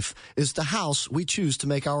in life is the house we choose to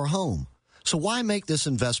make our home. So why make this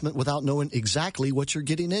investment without knowing exactly what you're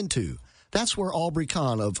getting into? That's where Aubrey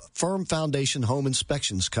Kahn of Firm Foundation Home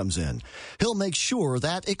Inspections comes in. He'll make sure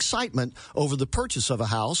that excitement over the purchase of a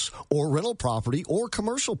house or rental property or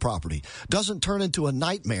commercial property doesn't turn into a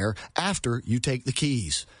nightmare after you take the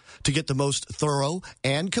keys. To get the most thorough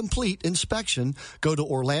and complete inspection, go to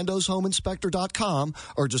orlandoshomeinspector.com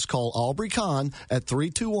or just call Aubrey Kahn at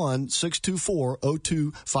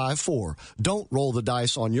 321-624-0254. Don't roll the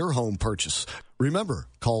dice on your home purchase. Remember,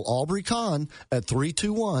 call Aubrey Kahn at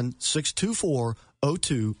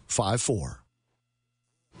 321-624-0254.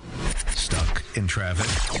 Stuck in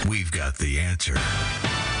traffic? We've got the answer.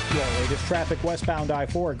 Your latest traffic westbound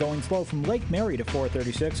I-4 going slow from Lake Mary to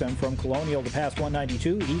 436 and from Colonial to past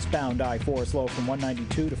 192. Eastbound I-4 slow from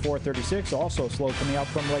 192 to 436. Also slow coming out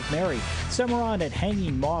from Lake Mary. Cimarron at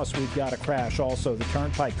Hanging Moss, we've got a crash. Also the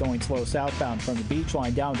Turnpike going slow southbound from the Beach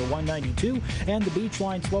Line down to 192. And the Beach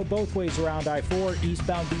Line slow both ways around I-4.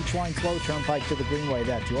 Eastbound Beach Line slow, Turnpike to the Greenway.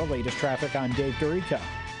 That's your latest traffic. I'm Dave Dorica.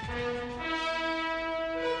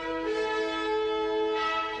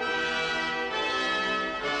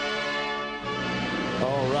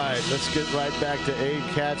 All right, let's get right back to Abe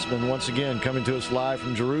Katzman once again, coming to us live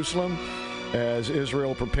from Jerusalem as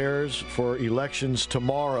Israel prepares for elections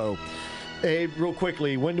tomorrow. Abe, real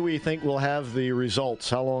quickly, when do we think we'll have the results?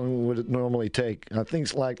 How long would it normally take? I think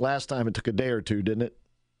it's like last time it took a day or two, didn't it?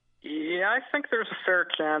 Yeah, I think there's a fair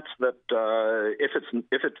chance that if it's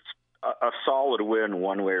a solid win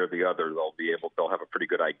one way or the other, they'll have a pretty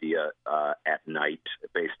good idea at night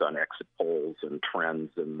based on exit polls and trends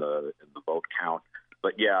in the vote count.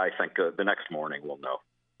 But, yeah, I think the next morning we'll know.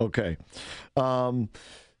 Okay. The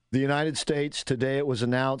United States, today it was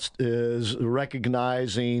announced, is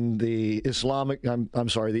recognizing the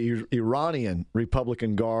the Iranian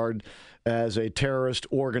Republican Guard as a terrorist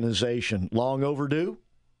organization. Long overdue?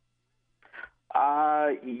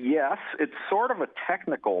 Yes, it's sort of a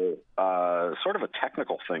technical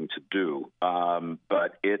thing to do,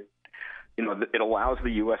 but it allows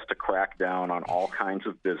the U.S. to crack down on all kinds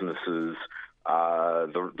of businesses.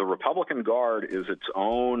 The Republican Guard is its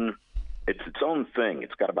own thing.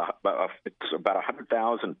 It's got about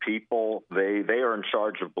 100,000 people. They are in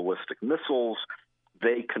charge of ballistic missiles.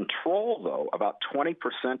 They control, though, about 20%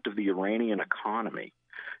 of the Iranian economy.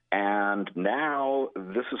 And now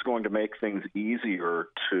this is going to make things easier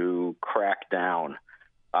to crack down.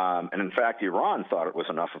 And in fact, Iran thought it was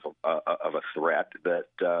enough of a threat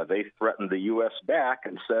that they threatened the U.S. back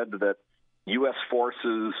and said that U.S.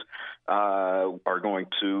 forces are going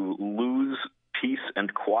to lose peace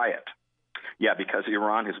and quiet. Yeah, because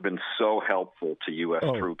Iran has been so helpful to U.S.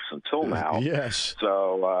 troops until now. Yes.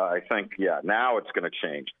 So I think, now it's going to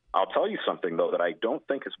change. I'll tell you something, though, that I don't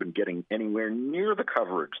think has been getting anywhere near the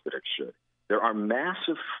coverage that it should. There are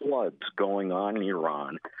massive floods going on in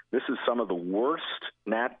Iran. This is some of the worst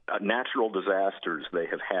natural disasters they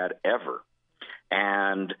have had ever.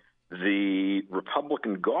 And the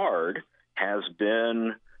Republican Guard has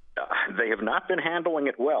been they have not been handling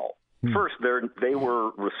it well. First, they were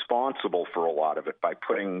responsible for a lot of it by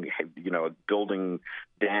building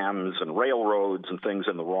dams and railroads and things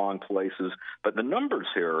in the wrong places. But the numbers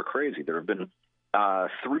here are crazy. There have been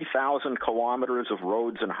 3,000 kilometers of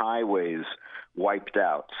roads and highways wiped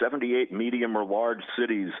out, 78 medium or large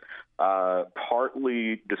cities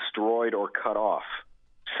partly destroyed or cut off.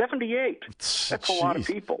 78. That's a lot of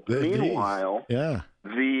people. Meanwhile, now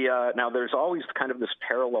there's always kind of this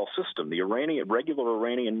parallel system. The regular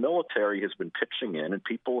Iranian military has been pitching in, and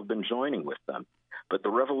people have been joining with them. But the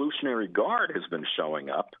Revolutionary Guard has been showing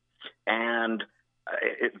up, and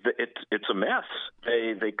it's a mess.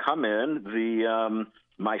 They come in.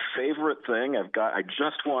 My favorite thing I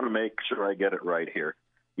just want to make sure I get it right here.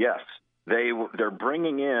 Yes, they're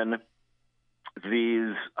bringing in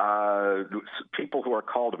these people who are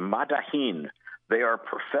called madahin. They are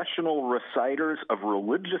professional reciters of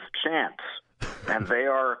religious chants, and they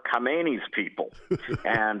are Khamenei's people.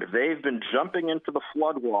 And they've been jumping into the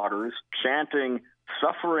floodwaters, chanting,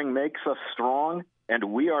 "Suffering makes us strong,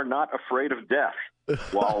 and we are not afraid of death,"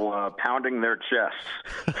 while pounding their chests.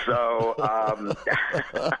 So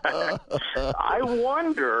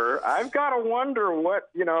I've got to wonder what,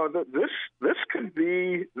 this could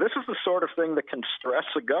be. This is the sort of thing that can stress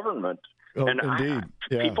a government. Oh, and indeed.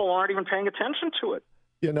 People aren't even paying attention to it.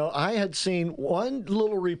 I had seen one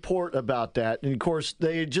little report about that. And, of course,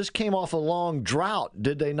 they just came off a long drought,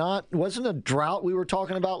 did they not? Wasn't a drought we were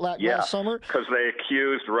talking about last summer? Because they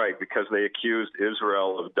accused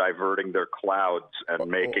Israel of diverting their clouds and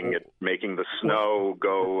making the snow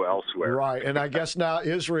go elsewhere. Right. And I guess now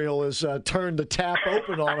Israel has turned the tap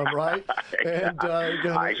open on them, right? And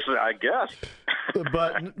I guess.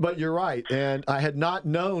 But you're right. And I had not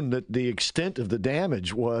known that the extent of the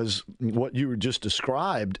damage was what you were just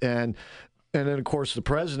described. And then, of course, the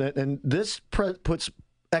president. And this puts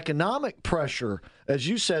economic pressure. As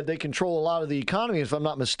you said, they control a lot of the economy. If I'm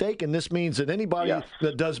not mistaken, this means that anybody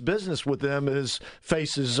that does business with them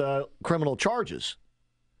faces criminal charges.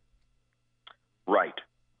 Right.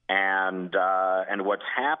 And what's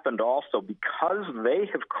happened also, because they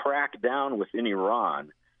have cracked down within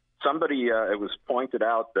Iran, it was pointed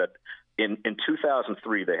out that in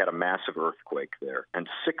 2003 they had a massive earthquake there, and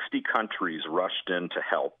 60 countries rushed in to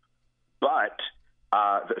help. But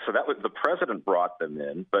so that was the president brought them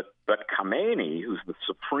in, but Khamenei, who's the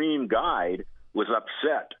supreme guide, was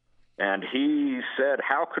upset. And he said,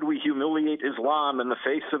 "How could we humiliate Islam in the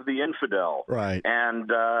face of the infidel?" Right.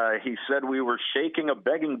 And he said we were shaking a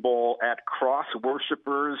begging bowl at cross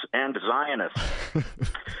worshippers and Zionists.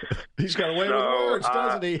 He's got away with words,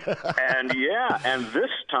 doesn't he? and this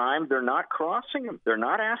time they're not crossing him. They're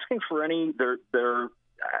not asking for any. They're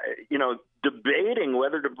debating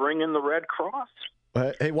whether to bring in the Red Cross.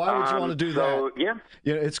 Hey, why would you want to do that? Yeah,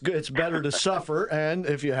 it's good. It's better to suffer, and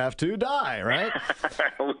if you have to, die. Right?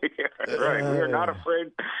 Right. We are not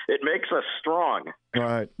afraid. It makes us strong. All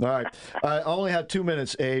right. I only have 2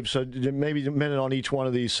 minutes, Abe, so maybe a minute on each one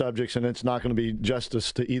of these subjects, and it's not going to be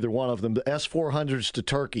justice to either one of them. The S-400s to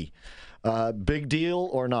Turkey, big deal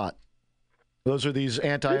or not? Those are these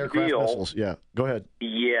anti-aircraft missiles. Yeah, go ahead.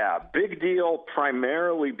 Yeah, big deal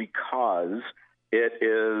primarily because it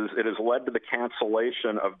has led to the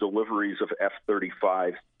cancellation of deliveries of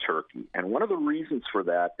F-35s to Turkey. And one of the reasons for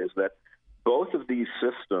that is that both of these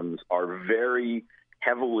systems are very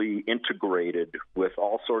heavily integrated with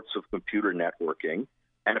all sorts of computer networking.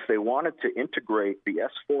 And if they wanted to integrate the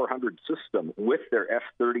S-400 system with their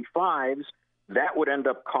F-35s, that would end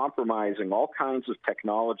up compromising all kinds of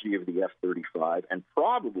technology of the F-35, and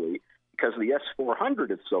probably, because the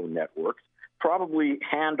S-400 is so networked, probably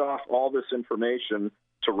hand off all this information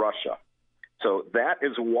to Russia. So that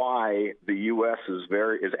is why the U.S.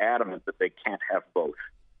 is adamant that they can't have both.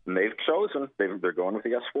 And they've chosen, they're going with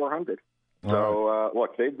the S-400. So,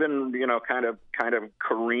 look, they've been, kind of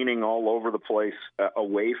careening all over the place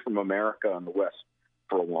away from America and the West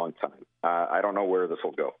for a long time. I don't know where this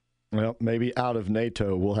will go. Well, maybe out of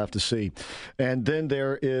NATO. We'll have to see. And then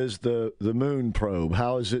there is the moon probe.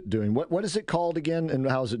 How is it doing? What is it called again, and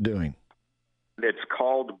how is it doing? It's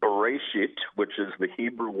called Bereshit, which is the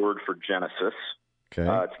Hebrew word for Genesis. Okay.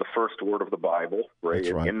 It's the first word of the Bible. Right?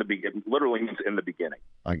 That's right. It literally means in the beginning.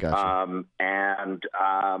 I got you.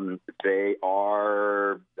 They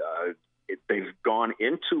are they've gone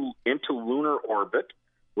into lunar orbit,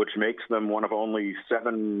 which makes them one of only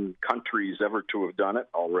 7 countries ever to have done it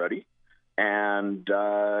already. And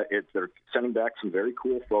they're sending back some very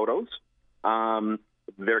cool photos.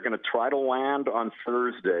 They're going to try to land on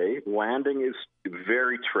Thursday. Landing is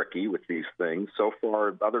very tricky with these things. So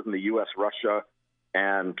far, other than the U.S., Russia,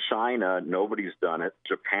 And China, nobody's done it.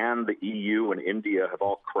 Japan, the EU, and India have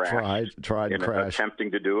all crashed tried in and crashed.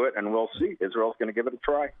 attempting to do it, and we'll see. Israel's going to give it a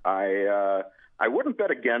try. I wouldn't bet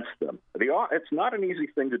against them. It's not an easy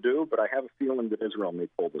thing to do, but I have a feeling that Israel may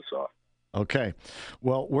pull this off. Okay.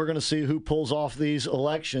 Well, we're going to see who pulls off these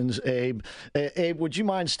elections, Abe. Abe, would you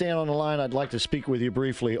mind staying on the line? I'd like to speak with you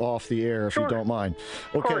briefly off the air, if you don't mind.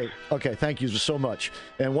 Okay. Okay. Thank you so much.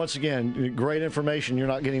 And once again, great information you're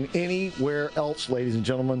not getting anywhere else, ladies and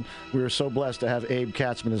gentlemen. We are so blessed to have Abe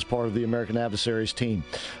Katzman as part of the American Adversaries team.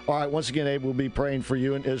 All right. Once again, Abe, we'll be praying for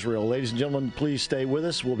you in Israel. Ladies and gentlemen, please stay with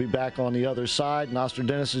us. We'll be back on the other side.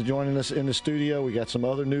 Nostradamus is joining us in the studio. We got some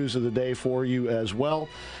other news of the day for you as well.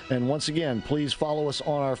 And once again, please follow us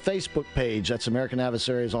on our Facebook page. That's American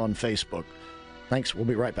Adversaries on Facebook. Thanks. We'll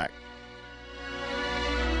be right back.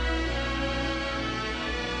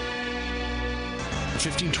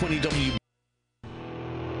 W.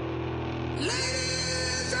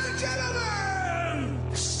 Ladies and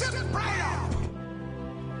gentlemen, step right up.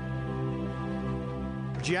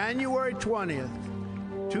 January 20th,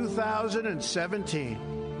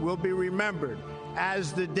 2017 will be remembered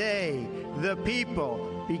as the day the people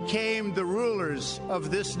became the rulers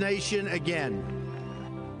of this nation again.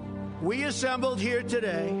 We assembled here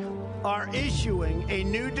today are issuing a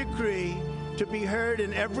new decree to be heard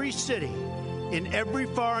in every city, in every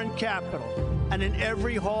foreign capital, and in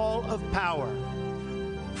every hall of power.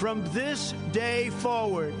 From this day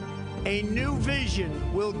forward, a new vision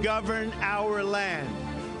will govern our land.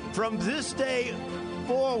 From this day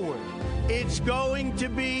forward, it's going to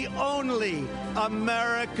be only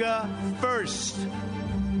America first.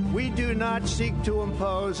 We do not seek to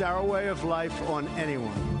impose our way of life on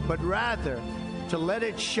anyone, but rather to let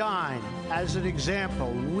it shine as an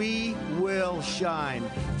example. We will shine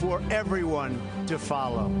for everyone to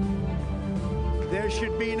follow. There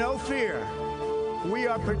should be no fear. We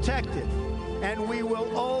are protected, and we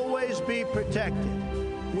will always be protected.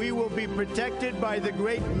 We will be protected by the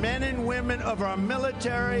great men and women of our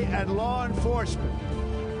military and law enforcement.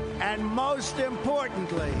 And most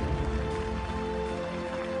importantly,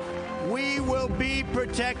 we will be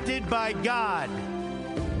protected by God.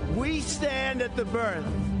 We stand at the birth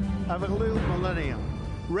of a new millennium,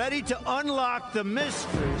 ready to unlock the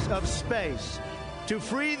mysteries of space, to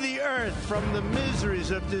free the earth from the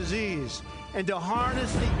miseries of disease, and to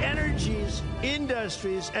harness the energies,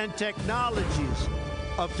 industries, and technologies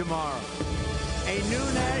of tomorrow. A new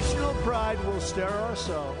national pride will stir our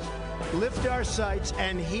souls, lift our sights,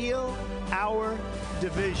 and heal our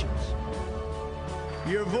divisions.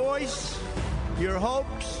 Your voice, your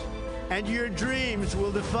hopes, and your dreams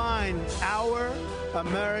will define our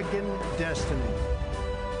American destiny.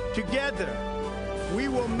 Together, we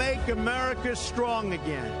will make America strong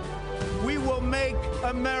again. We will make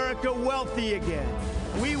America wealthy again.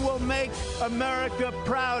 We will make America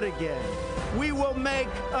proud again. We will make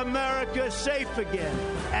America safe again.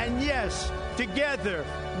 And yes, together,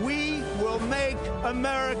 we will make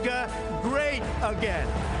America great again.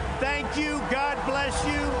 Thank you, God bless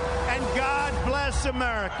you, and God bless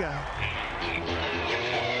America.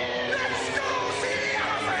 Let's go see the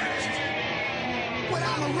elephant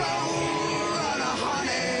without a roll and a honey.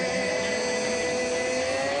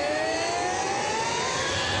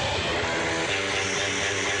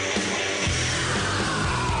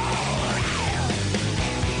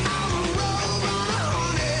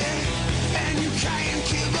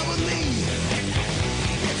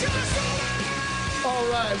 All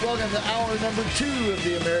right, welcome to hour number 2 of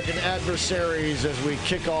the American Adversaries as we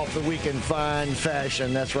kick off the week in fine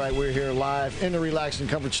fashion. That's right, we're here live in the Relax and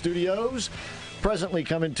Comfort Studios, presently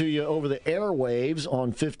coming to you over the airwaves on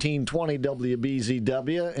 1520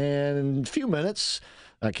 WBZW. And in a few minutes,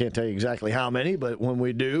 I can't tell you exactly how many, but when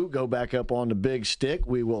we do go back up on the big stick,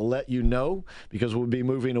 we will let you know, because we'll be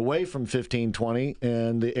moving away from 1520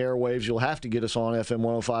 and the airwaves. You'll have to get us on FM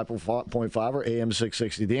 105.5 or AM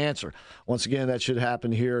 660, The Answer. Once again, that should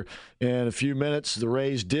happen here in a few minutes. The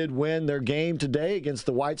Rays did win their game today against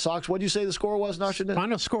the White Sox. What did you say the score was, Nostradamus?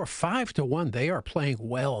 Final score 5-1. They are playing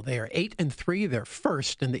well. They are 8-3. They're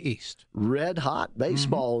first in the East. Red hot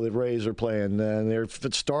baseball the Rays are playing. And they're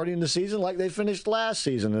starting the season like they finished last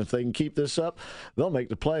season. If they can keep this up, they'll make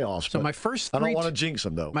the playoffs. So my first I don't want to jinx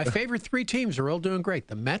them, though. My favorite 3 teams are all doing great.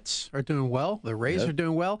 The Mets are doing well. The Rays are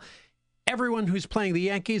doing well. everyone who's playing the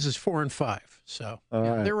Yankees is 4-5. So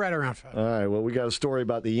they're right around 5. All right. Well, we got a story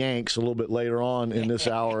about the Yanks a little bit later on in this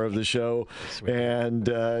hour of the show. And,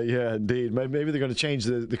 yeah, indeed. Maybe they're going to change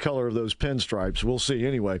the color of those pinstripes. We'll see.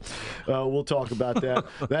 Anyway, we'll talk about that.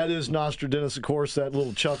 That is Nostradamus, of course. That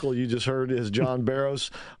little chuckle you just heard is John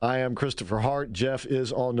Barrows. I am Christopher Hart. Jeff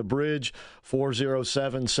is on the bridge.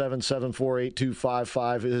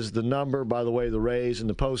 407-774-8255 is the number. By the way, the Rays in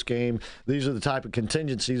the postgame, these are the type of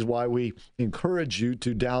contingencies why we encourage you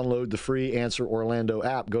to download the free Answer Orlando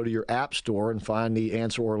app. Go to your app store and find the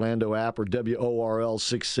Answer Orlando app or WORL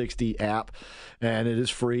 660 app, and it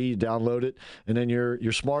is free. You download it, and then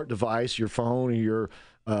your smart device, your phone or your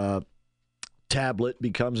tablet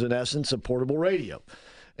becomes, in essence, a portable radio.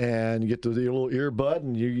 And you get the little earbud,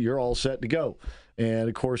 and you're all set to go. And,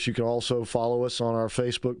 of course, you can also follow us on our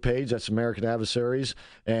Facebook page. That's American Adversaries.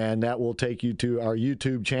 And that will take you to our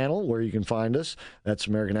YouTube channel where you can find us. That's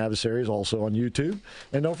American Adversaries, also on YouTube.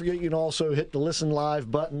 And don't forget, you can also hit the Listen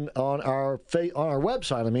Live button on our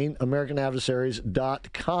website,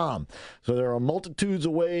 AmericanAdversaries.com. So there are multitudes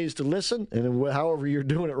of ways to listen. And however you're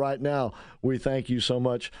doing it right now, we thank you so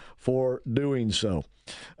much for doing so.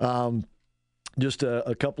 Just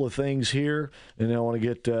a couple of things here, and I want to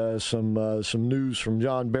get some news from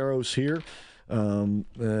John Barrows here. The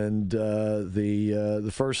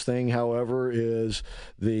first thing, however, is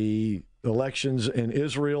the elections in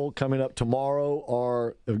Israel coming up tomorrow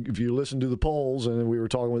are, if you listen to the polls, and we were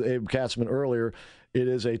talking with Abe Katzman earlier, it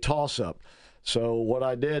is a toss-up. So what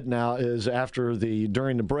I did now is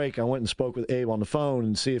during the break, I went and spoke with Abe on the phone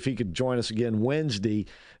and see if he could join us again Wednesday,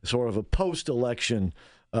 sort of a post-election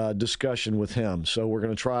discussion with him. So we're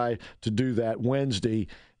going to try to do that Wednesday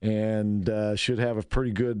and should have a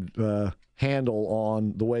pretty good handle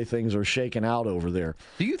on the way things are shaking out over there.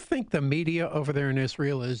 Do you think the media over there in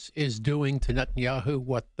Israel is doing to Netanyahu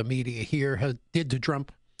what the media here did to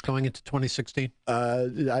Trump going into 2016? I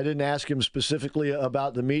didn't ask him specifically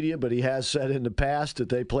about the media, but he has said in the past that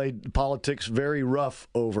they played politics very rough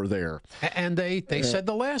over there. And they said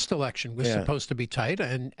the last election was supposed to be tight,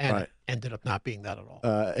 and right. It ended up not being that at all.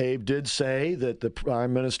 Abe did say that the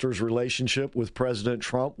prime minister's relationship with President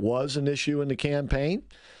Trump was an issue in the campaign,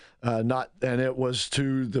 and it was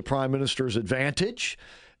to the prime minister's advantage.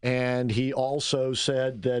 And he also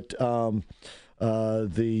said that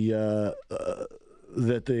the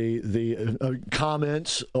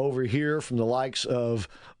comments over here from the likes of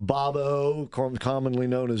Bobo, commonly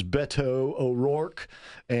known as Beto O'Rourke,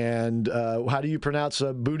 and how do you pronounce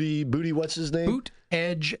Booty? What's his name? Boot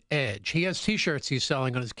Edge Edge. He has T-shirts he's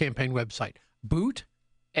selling on his campaign website. Boot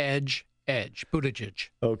Edge Edge.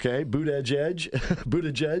 Buttigieg. Okay, Buttigieg.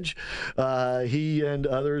 He and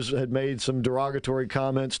others had made some derogatory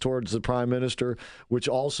comments towards the prime minister, which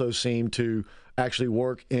also seemed to actually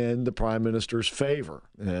work in the prime minister's favor.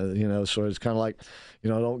 So it's kind of like,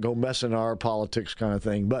 don't go messing our politics kind of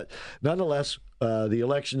thing. But nonetheless, the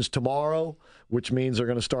election's tomorrow, which means they're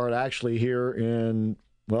going to start actually here in,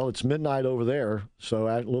 well, it's midnight over there, so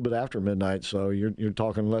a little bit after midnight. So you're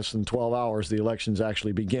talking less than 12 hours, the elections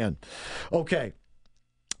actually begin. Okay.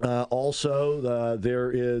 Also, there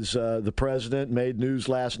is the president made news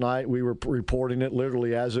last night. We were reporting it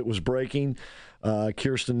literally as it was breaking.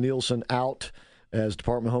 Kirstjen Nielsen out as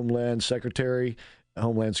Department of Homeland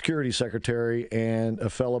Security Secretary, and a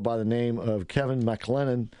fellow by the name of Kevin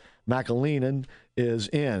McAleenan is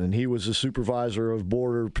in, and he was the supervisor of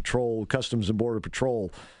Border Patrol, Customs and Border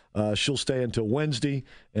Patrol. She'll stay until Wednesday,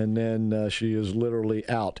 and then she is literally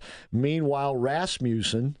out. Meanwhile,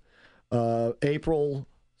 Rasmussen, April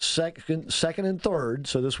 2nd and 3rd,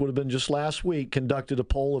 so this would have been just last week, conducted a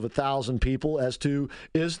poll of 1,000 people as to,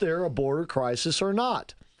 is there a border crisis or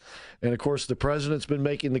not? And, of course, the president's been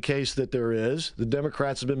making the case that there is. The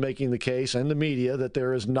Democrats have been making the case, and the media, that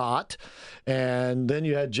there is not. And then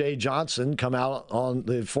you had Jay Johnson come out, on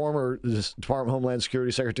the former Department of Homeland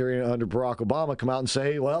Security Secretary under Barack Obama, come out and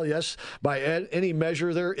say, well, yes, by any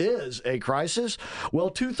measure there is a crisis. Well,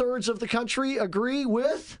 2/3 of the country agree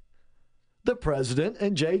with the president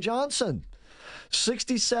and Jay Johnson.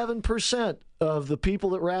 67% of the people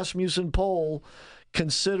that Rasmussen poll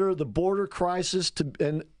consider the border crisis to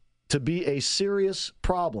be a serious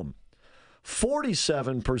problem.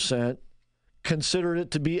 47% considered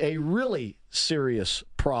it to be a really serious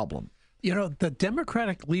problem. The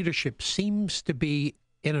Democratic leadership seems to be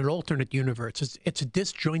in an alternate universe. It's a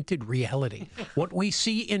disjointed reality. What we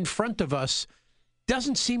see in front of us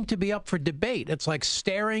doesn't seem to be up for debate. It's like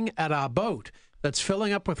staring at our boat that's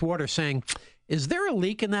filling up with water saying, is there a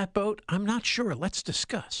leak in that boat? I'm not sure. Let's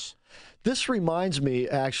discuss. This reminds me,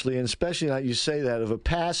 actually, and especially now you say that, of a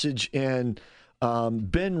passage in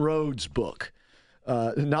Ben Rhodes' book.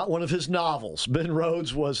 Not one of his novels. Ben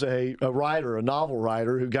Rhodes was a writer, a novel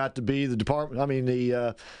writer, who got to be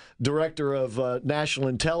the director of national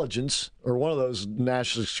intelligence, or one of those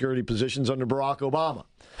national security positions under Barack Obama.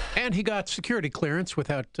 And he got security clearance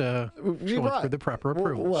without going through the proper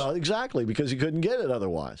approvals. Well, exactly, because he couldn't get it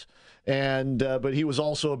otherwise. And but he was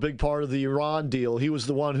also a big part of the Iran deal. He was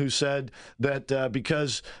the one who said that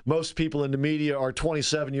because most people in the media are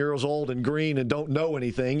 27 years old and green and don't know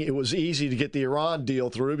anything, it was easy to get the Iran deal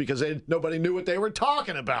through because nobody knew what they were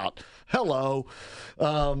talking about. Hello.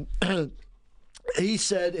 He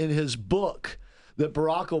said in his book that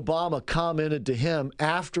Barack Obama commented to him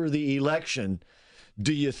after the election,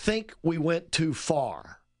 "Do you think we went too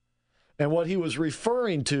far?" And what he was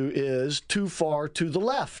referring to is too far to the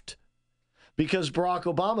left, because Barack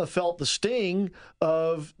Obama felt the sting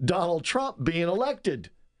of Donald Trump being elected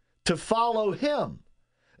to follow him.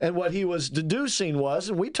 And what he was deducing was,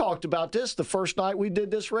 and we talked about this the first night we did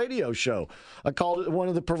this radio show, I called it one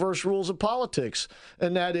of the perverse rules of politics,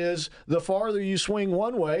 and that is the farther you swing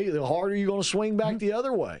one way, the harder you're going to swing back the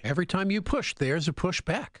other way. Every time you push, there's a push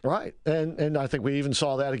back. Right. And I think we even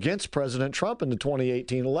saw that against President Trump in the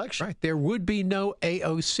 2018 election. Right. There would be no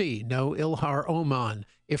AOC, no Ilhar Oman,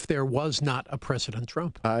 if there was not a President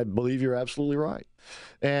Trump. I believe you're absolutely right.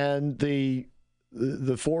 And the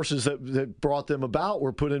forces that brought them about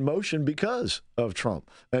were put in motion because of Trump.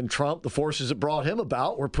 And Trump, the forces that brought him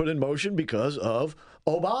about, were put in motion because of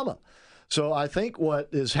Obama. So I think what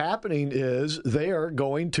is happening is they are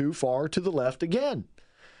going too far to the left again.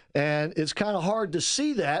 And it's kind of hard to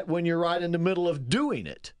see that when you're right in the middle of doing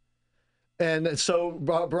it. And so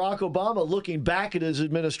Barack Obama, looking back at his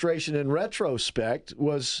administration in retrospect,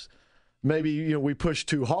 was maybe, we pushed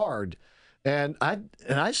too hard. And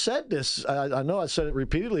I said this, I know I said it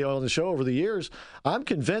repeatedly on the show over the years, I'm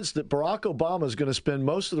convinced that Barack Obama is going to spend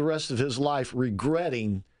most of the rest of his life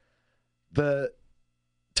regretting the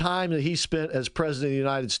time that he spent as president of the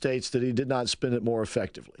United States, that he did not spend it more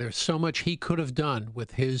effectively. There's so much he could have done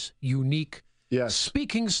with his unique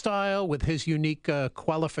speaking style, with his unique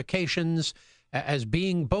qualifications as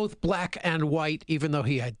being both black and white, even though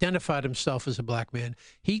he identified himself as a black man.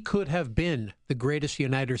 He could have been the greatest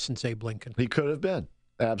uniter since Abe Lincoln. He could have been,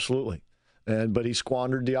 absolutely. But he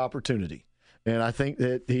squandered the opportunity. And I think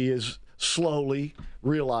that he is slowly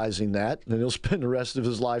realizing that, and he'll spend the rest of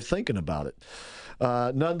his life thinking about it.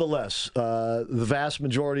 Nonetheless, the vast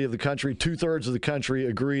majority of the country, 2/3 of the country,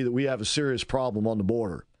 agree that we have a serious problem on the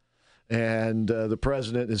border. And the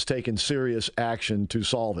president has taken serious action to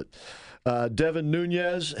solve it. Devin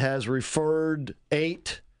Nunes has referred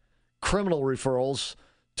 8 criminal referrals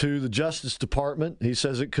to the Justice Department. He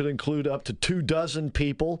says it could include up to 24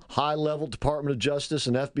 people, high-level Department of Justice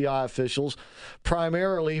and FBI officials,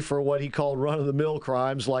 primarily for what he called run-of-the-mill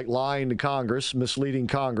crimes like lying to Congress, misleading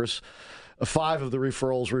Congress. 5 of the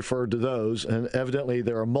referrals referred to those, and evidently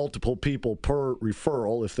there are multiple people per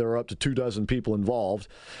referral if there are up to 24 people involved.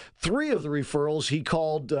 3 of the referrals he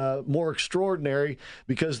called more extraordinary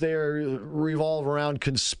because they revolve around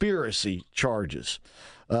conspiracy charges.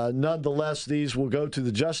 Nonetheless, these will go to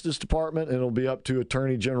the Justice Department, and it'll be up to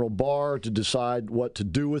Attorney General Barr to decide what to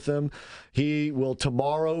do with them. He will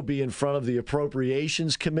tomorrow be in front of the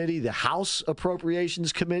Appropriations Committee, the House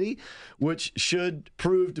Appropriations Committee, which should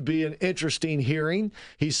prove to be an interesting hearing.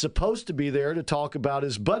 He's supposed to be there to talk about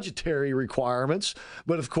his budgetary requirements,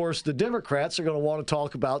 but of course the Democrats are going to want to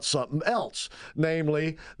talk about something else,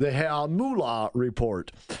 namely the Al-Mullah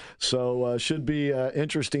report. So should be an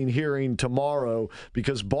interesting hearing tomorrow,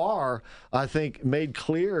 because Barr, I think, made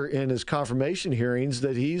clear in his confirmation hearings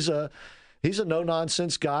that he's a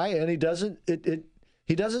no-nonsense guy, and he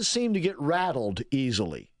doesn't seem to get rattled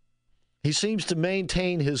easily. He seems to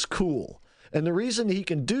maintain his cool. And the reason he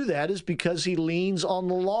can do that is because he leans on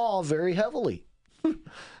the law very heavily.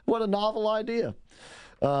 What a novel idea.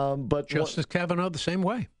 But Justice Kavanaugh the same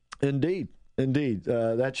way. Indeed.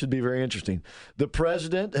 That should be very interesting. The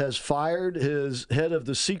president has fired his head of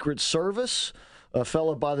the Secret Service, a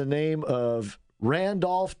fellow by the name of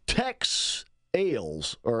Randolph Tex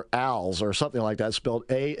Ailes, or Alls, or something like that, spelled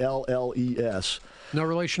A-L-L-E-S. No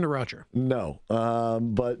relation to Roger. No,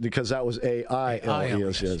 but because that was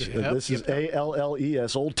A-I-L-E-S. This is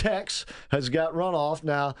A-L-L-E-S. Old Tex has got runoff.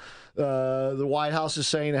 Now, the White House is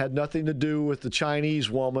saying it had nothing to do with the Chinese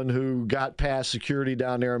woman who got past security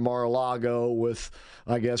down there in Mar-a-Lago with,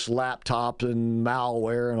 I guess, laptop and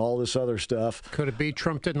malware and all this other stuff. Could it be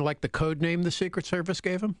Trump didn't like the code name the Secret Service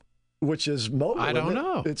gave him? Which is Mogul. I don't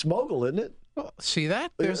know. It's Mogul, isn't it? Well, see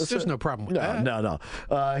that? There's no problem with that. No.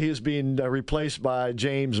 He is being replaced by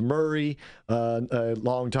James Murray, a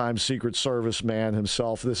longtime Secret Service man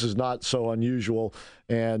himself. This is not so unusual,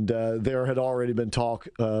 and there had already been talk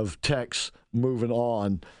of Tex moving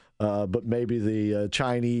on. But maybe the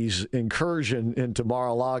Chinese incursion into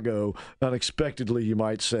Mar-a-Lago, unexpectedly, you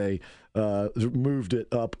might say, moved it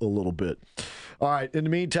up a little bit. All right, in the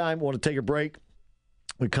meantime, I want to take a break.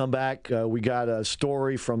 We come back. We got a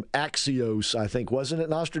story from Axios, I think, wasn't it,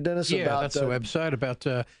 Nostradamus? Yeah, about, that's the website about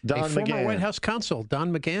a former McGahn. White House counsel,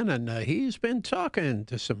 Don McGahn, and he's been talking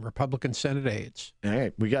to some Republican Senate aides. All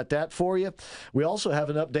right, we got that for you. We also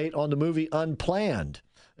have an update on the movie Unplanned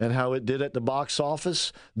and how it did at the box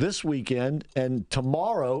office this weekend. And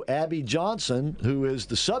tomorrow, Abby Johnson, who is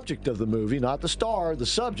the subject of the movie, not the star, the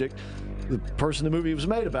subject, the person the movie was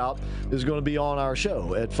made about, is going to be on our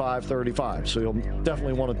show at 5:35. So you'll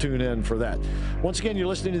definitely want to tune in for that. Once again, you're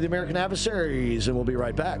listening to The American Adversaries, and we'll be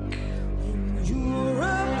right back.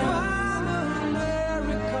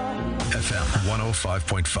 FM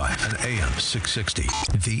 105.5 and AM 660.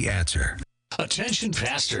 The Answer. Attention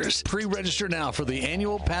pastors. Pre-register now for the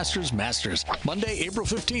annual Pastors Masters, Monday, April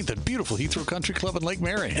 15th at beautiful Heathrow Country Club in Lake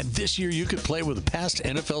Marion. And this year you could play with past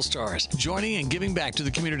NFL stars, joining and giving back to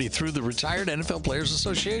the community through the Retired NFL Players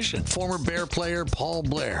Association. Former Bear player Paul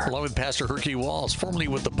Blair, along with Pastor Herky Walls, formerly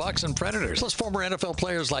with the Bucks and Predators, plus former NFL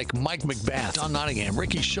players like Mike McBath, Don Nottingham,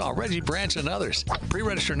 Ricky Shaw, Reggie Branch, and others.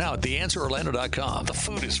 Pre-register now at theanswerorlando.com. The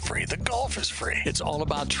food is free. The golf is free. It's all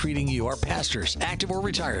about treating you, our pastors, active or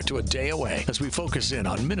retired, to a day away as we focus in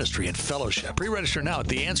on ministry and fellowship. Pre-register now at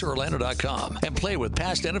theanswerorlando.com and play with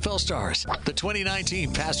past NFL stars. The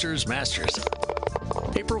 2019 Pastors Masters,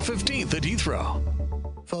 April 15th at Heathrow.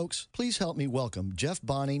 Folks, please help me welcome Jeff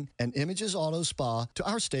Bonning and Images Auto Spa to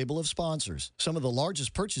our stable of sponsors. Some of the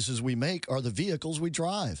largest purchases we make are the vehicles we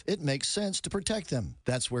drive. It makes sense to protect them.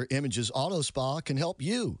 That's where Images Auto Spa can help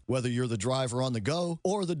you, whether you're the driver on the go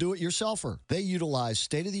or the do-it-yourselfer. They utilize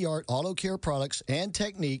state-of-the-art auto care products and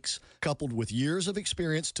techniques coupled with years of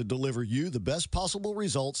experience to deliver you the best possible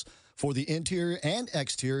results for the interior and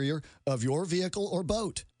exterior of your vehicle or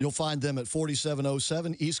boat. You'll find them at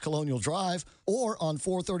 4707 East Colonial Drive or on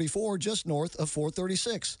 434 just north of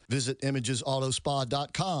 436. Visit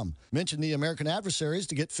ImagesAutoSpa.com. Mention the American Adversaries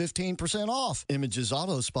to get 15% off.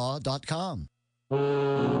 ImagesAutoSpa.com.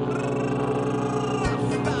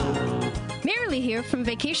 Marilee here from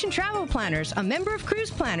Vacation Travel Planners, a member of Cruise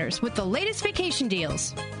Planners with the latest vacation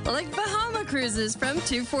deals. Like Bahama cruises from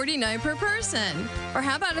 $249 per person. Or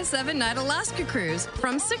how about a 7-night Alaska cruise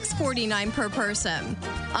from $649 per person?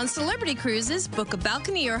 On Celebrity Cruises, book a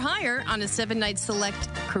balcony or higher on a 7-night select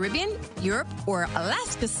Caribbean, Europe, or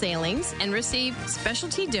Alaska sailings and receive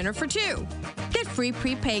specialty dinner for two. Get free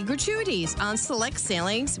prepaid gratuities on select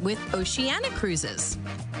sailings with Oceanic Cruises.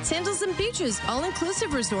 Sandals and Beaches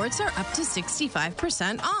all-inclusive resorts are up to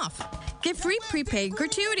 65% off. Get free prepaid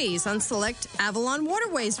gratuities on select Avalon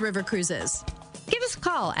Waterways River Cruises. Give us a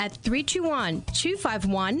call at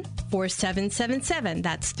 321-251-4777.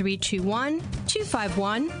 That's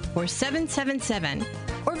 321-251-4777.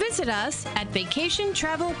 Or visit us at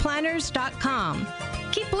vacationtravelplanners.com.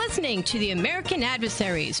 Keep listening to the American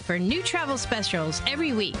Adversaries for new travel specials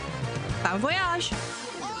every week. Bon voyage!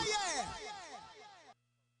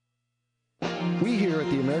 We here at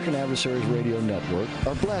the American Adversaries Radio Network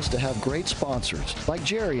are blessed to have great sponsors like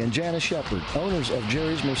Jerry and Janice Shepard, owners of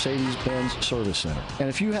Jerry's Mercedes-Benz Service Center. And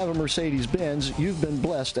if you have a Mercedes-Benz, you've been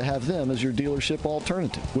blessed to have them as your dealership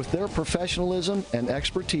alternative. With their professionalism and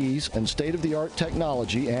expertise and state-of-the-art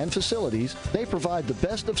technology and facilities, they provide the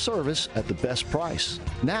best of service at the best price.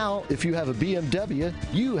 Now, if you have a BMW,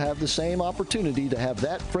 you have the same opportunity to have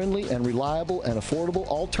that friendly and reliable and affordable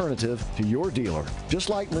alternative to your dealer. Just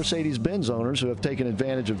like Mercedes-Benz owners who have taken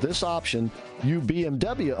advantage of this option, you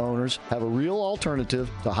BMW owners have a real alternative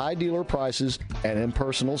to high dealer prices and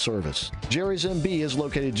impersonal service. Jerry's MB is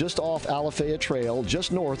located just off Alafaya Trail,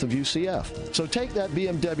 just north of UCF. So take that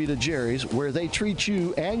BMW to Jerry's, where they treat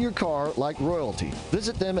you and your car like royalty.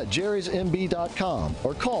 Visit them at jerrysmb.com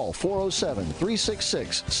or call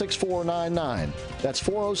 407-366-6499. That's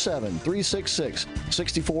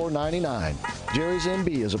 407-366-6499. Jerry's MB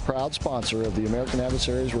is a proud sponsor of the American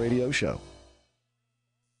Adversaries Radio Show.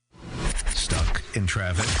 Stuck in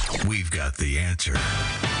traffic? We've got the answer.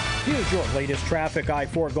 Here's your latest traffic.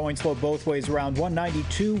 I-4 going slow both ways around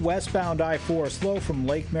 192. Westbound I-4 slow from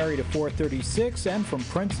Lake Mary to 436 and from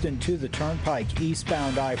Princeton to the Turnpike.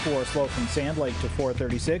 Eastbound I-4 slow from Sand Lake to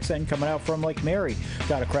 436 and coming out from Lake Mary.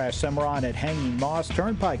 Got a crash Cimarron at Hanging Moss.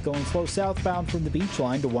 Turnpike going slow southbound from the Beach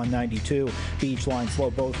Line to 192. Beach Line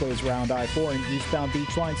slow both ways around I-4 and eastbound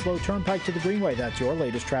Beach Line slow Turnpike to the Greenway. That's your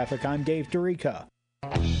latest traffic. I'm Dave Dorica.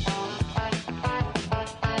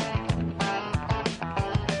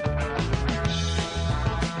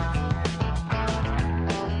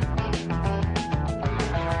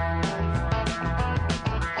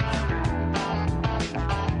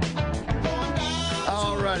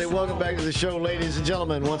 Welcome back to the show, ladies and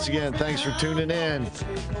gentlemen. Once again, thanks for tuning in.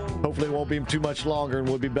 Hopefully it won't be too much longer, and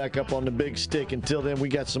we'll be back up on the big stick. Until then, we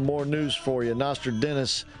got some more news for you.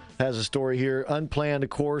 Nostradamus has a story here. Unplanned,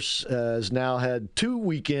 of course, has now had 2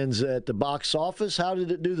 weekends at the box office. How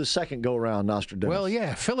did it do the second go-around, Nostradamus? Well,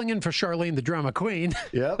 yeah, filling in for Charlene, the drama queen.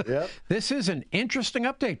 Yep. This is an interesting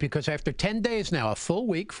update because after 10 days now, a full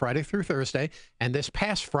week, Friday through Thursday, and this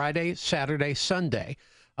past Friday, Saturday, Sunday,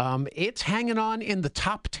 it's hanging on in the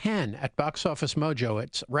top 10 at Box Office Mojo.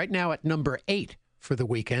 It's right now at number 8 for the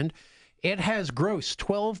weekend. It has grossed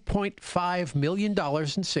 $12.5 million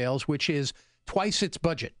in sales, which is twice its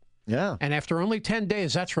budget. Yeah. And after only 10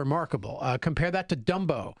 days, that's remarkable. Compare that to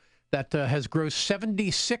Dumbo, that has grossed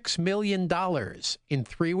 $76 million in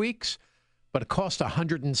 3 weeks, but it cost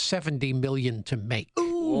 $170 million to make.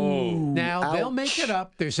 Ooh. Now, Ouch. they'll make it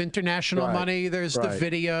up. There's international money. There's the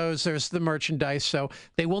videos. There's the merchandise. So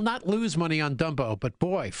they will not lose money on Dumbo. But,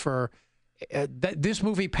 boy, for this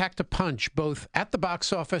movie packed a punch both at the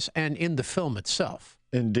box office and in the film itself.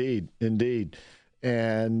 Indeed.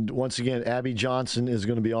 And once again, Abby Johnson is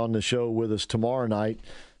going to be on the show with us tomorrow night.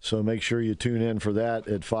 So make sure you tune in for that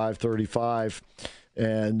at 5:35.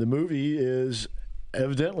 And the movie is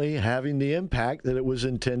evidently having the impact that it was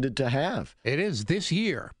intended to have. It is this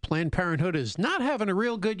year. Planned Parenthood is not having a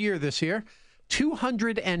real good year this year.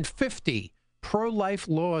 250 pro-life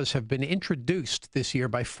laws have been introduced this year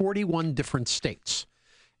by 41 different states.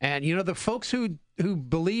 And, you know, the folks who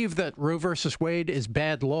believe that Roe versus Wade is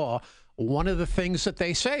bad law, one of the things that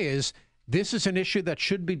they say is this is an issue that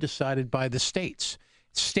should be decided by the states.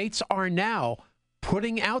 States are now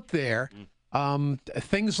putting out there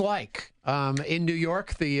things like in New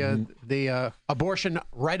York, the abortion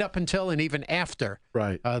right up until and even after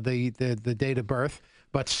the date of birth.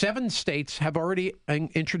 But 7 states have already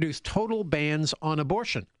introduced total bans on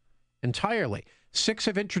abortion entirely. 6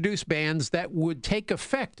 have introduced bans that would take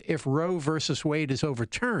effect if Roe versus Wade is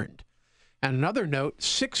overturned. And another note,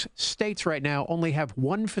 6 states right now only have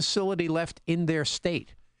 1 facility left in their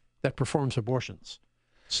state that performs abortions.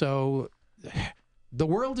 So the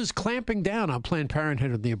world is clamping down on Planned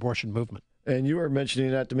Parenthood and the abortion movement. And you were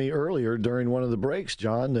mentioning that to me earlier during one of the breaks,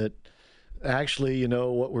 John, that actually, you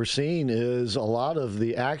know, what we're seeing is a lot of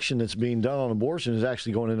the action that's being done on abortion is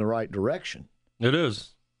actually going in the right direction. It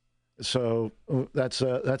is. So that's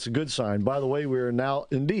a good sign. By the way, we're now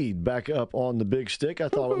indeed back up on the big stick. I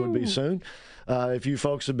thought it would be soon. If you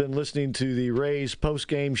folks have been listening to the Rays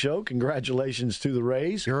post-game show, congratulations to the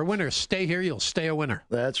Rays. You're a winner. Stay here. You'll stay a winner.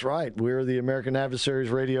 That's right. We're the American Adversaries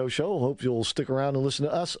radio show. Hope you'll stick around and listen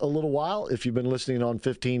to us a little while. If you've been listening on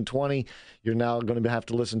 1520, you're now going to have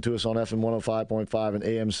to listen to us on FM 105.5 and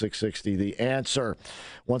AM 660, The Answer.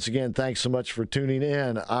 Once again, thanks so much for tuning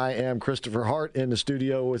in. I am Christopher Hart. In the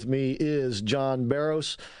studio with me is John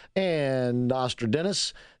Barros and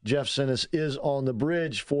Nostradamus. Jeff Sinnis is on the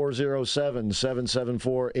bridge.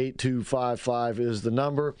 407-774-8255 is the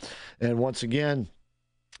number. And once again,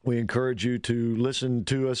 we encourage you to listen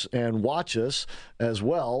to us and watch us as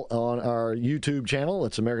well on our YouTube channel.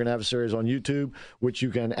 It's American Adversaries on YouTube, which you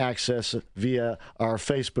can access via our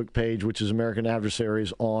Facebook page, which is American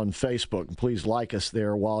Adversaries on Facebook. Please like us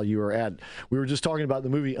there while you are at it. We were just talking about the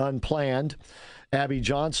movie Unplanned. Abby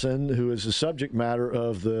Johnson, who is the subject matter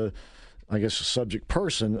of the subject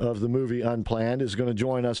person of the movie Unplanned, is going to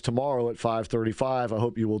join us tomorrow at 5:35. I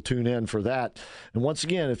hope you will tune in for that. And once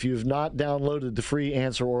again, if you've not downloaded the free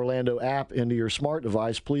Answer Orlando app into your smart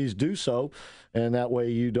device, please do so. And that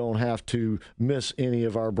way you don't have to miss any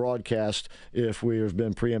of our broadcasts if we have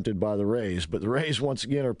been preempted by the Rays. But the Rays, once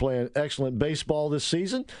again, are playing excellent baseball this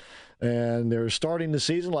season. And they're starting the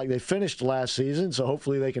season like they finished last season, so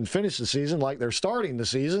hopefully they can finish the season like they're starting the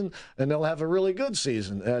season, and they'll have a really good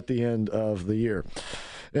season at the end of the year.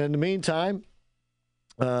 In the meantime,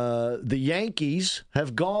 the Yankees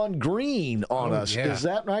have gone green on us. Yeah. Is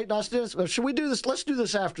that right, Nostis? Or should we do this? Let's do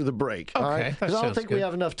this after the break. Okay, all right? Because I don't think we good.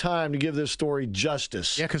 have enough time to give this story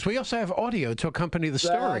justice. Yeah, because we also have audio to accompany the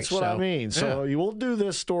story. That's what I mean. So you will do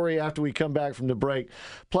this story after we come back from the break.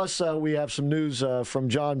 Plus, we have some news from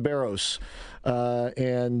John Barros,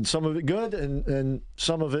 and some of it good, and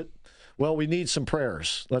some of it, well, we need some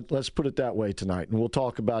prayers. Let's put it that way tonight, and we'll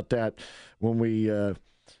talk about that when we.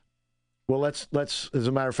 Well, let's. As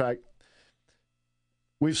a matter of fact,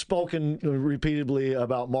 we've spoken repeatedly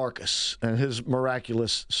about Marcus and his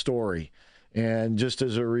miraculous story, and just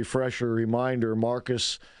as a reminder,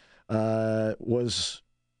 Marcus was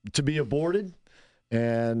to be aborted,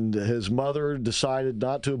 and his mother decided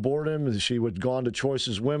not to abort him. She had gone to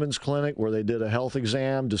Choices Women's Clinic, where they did a health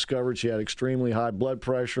exam, discovered she had extremely high blood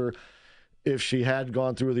pressure. If she had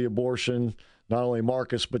gone through the abortion, not only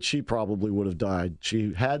Marcus, but she probably would have died.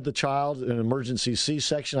 She had the child in an emergency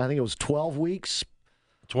C-section. I think it was 12 weeks.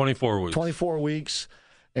 24 weeks. 24 weeks.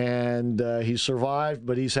 And he survived,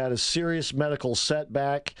 but he's had a serious medical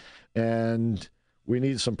setback, and we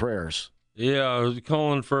need some prayers. Yeah, I was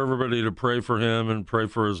calling for everybody to pray for him and pray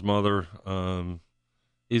for his mother.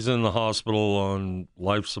 He's in the hospital on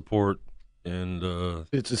life support, and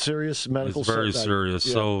it's a serious medical setback. It's very serious.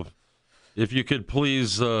 Yeah. So if you could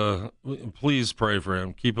please pray for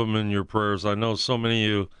him. Keep him in your prayers. I know so many of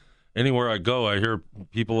you, anywhere I go, I hear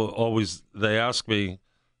people always, they ask me,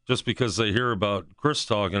 just because they hear about Chris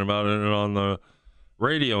talking about it on the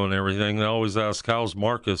radio and everything, they always ask, how's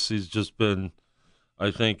Marcus? He's just been,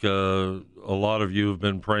 I think a lot of you have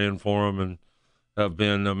been praying for him and have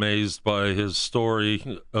been amazed by his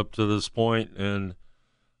story up to this point, and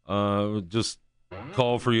just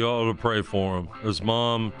call for you all to pray for him. His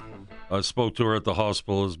mom, I spoke to her at the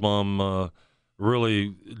hospital. His mom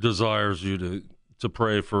really desires you to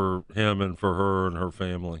pray for him and for her and her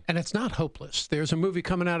family. And it's not hopeless. There's a movie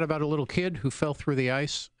coming out about a little kid who fell through the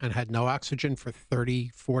ice and had no oxygen for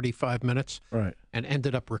 30, 45 minutes, right, and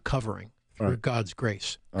ended up recovering through God's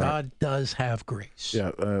grace. All God does have grace.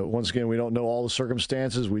 Yeah. Once again, we don't know all the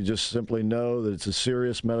circumstances. We just simply know that it's a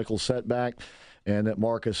serious medical setback, and that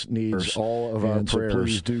Marcus needs all of our prayers. So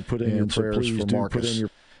please do put in your prayers for Marcus.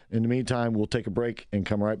 In the meantime, we'll take a break and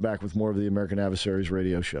come right back with more of the American Adversaries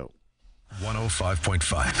radio show.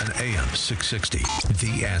 105.5 and AM 660.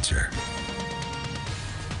 The Answer.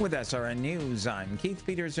 With SRN News, I'm Keith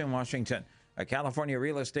Peters in Washington. A California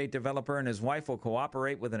real estate developer and his wife will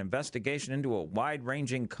cooperate with an investigation into a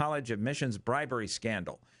wide-ranging college admissions bribery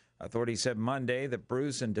scandal. Authorities said Monday that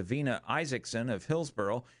Bruce and Davina Isaacson of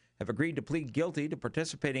Hillsborough have agreed to plead guilty to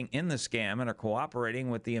participating in the scam and are cooperating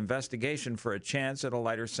with the investigation for a chance at a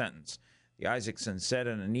lighter sentence. The Isaacsons said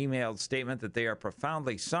in an emailed statement that they are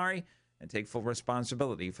profoundly sorry and take full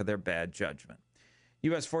responsibility for their bad judgment.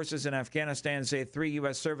 U.S. forces in Afghanistan say 3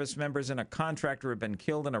 U.S. service members and a contractor have been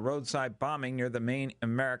killed in a roadside bombing near the main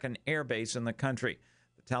American air base in the country.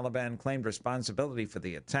 The Taliban claimed responsibility for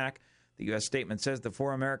the attack. The U.S. statement says the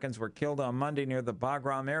 4 Americans were killed on Monday near the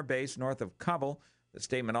Bagram air base north of Kabul. The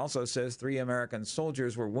statement also says 3 American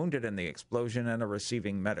soldiers were wounded in the explosion and are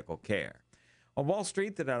receiving medical care. On Wall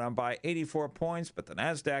Street, the Dow down by 84 points, but the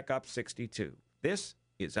Nasdaq up 62. This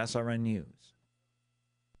is SRN News.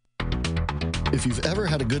 If you've ever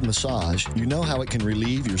had a good massage, you know how it can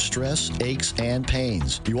relieve your stress, aches, and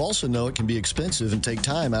pains. You also know it can be expensive and take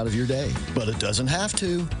time out of your day. But it doesn't have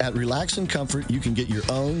to. At Relax and Comfort, you can get your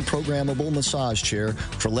own programmable massage chair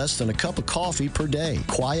for less than a cup of coffee per day.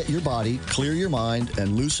 Quiet your body, clear your mind,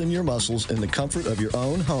 and loosen your muscles in the comfort of your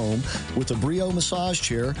own home with a Brio massage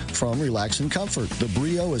chair from Relax and Comfort. The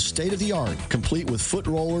Brio is state-of-the-art, complete with foot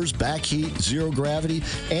rollers, back heat, zero gravity,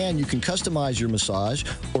 and you can customize your massage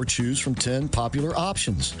or choose from 10 popular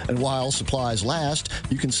options. And while supplies last,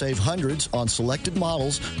 you can save hundreds on selected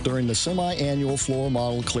models during the semi-annual floor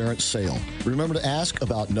model clearance sale. Remember to ask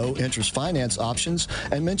about no-interest finance options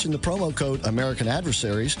and mention the promo code American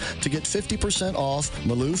Adversaries to get 50% off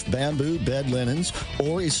Maloof bamboo bed linens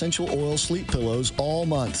or essential oil sleep pillows all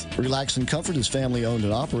month. Relax and Comfort is family-owned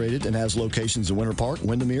and operated and has locations in Winter Park,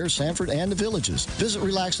 Windermere, Sanford, and the Villages. Visit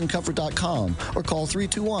relaxandcomfort.com or call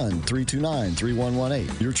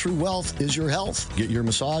 321-329-3118. Your true wealth is your health. Get your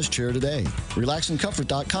massage chair today.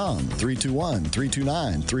 Relaxandcomfort.com,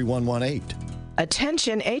 321-329-3118.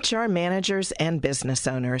 Attention HR managers and business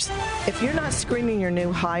owners. If you're not screening your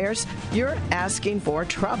new hires, you're asking for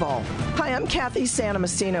trouble. Hi, I'm Kathy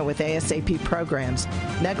Santomassino with ASAP Programs.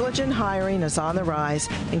 Negligent hiring is on the rise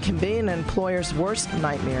and can be an employer's worst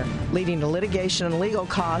nightmare, leading to litigation and legal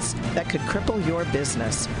costs that could cripple your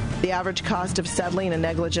business. The average cost of settling a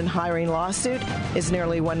negligent hiring lawsuit is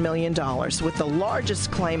nearly $1 million, with the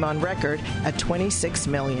largest claim on record at $26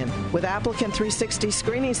 million. With Applicant 360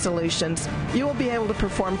 Screening Solutions, you will be able to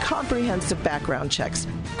perform comprehensive background checks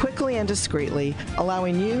quickly and discreetly,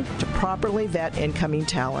 allowing you to properly vet incoming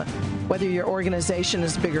talent. Whether your organization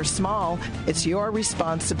is big or small, it's your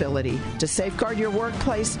responsibility to safeguard your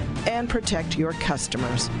workplace and protect your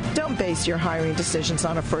customers. Don't base your hiring decisions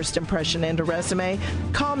on a first impression and a resume.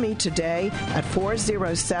 Call me today at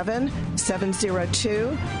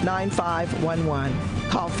 407-702-9511.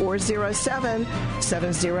 Call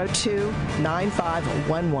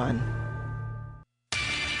 407-702-9511.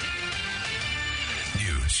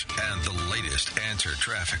 News and the latest Answer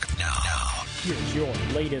Traffic now. Here's your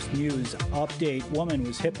latest news update. Woman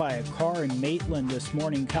was hit by a car in Maitland this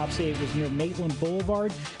morning. Cops say it was near Maitland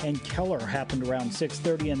Boulevard and Keller. Happened around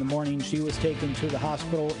 6:30 in the morning. She was taken to the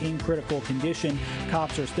hospital in critical condition.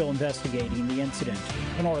 Cops are still investigating the incident.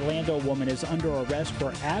 An Orlando woman is under arrest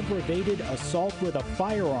for aggravated assault with a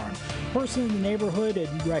firearm. A person in the neighborhood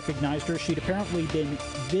had recognized her. She'd apparently been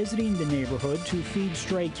visiting the neighborhood to feed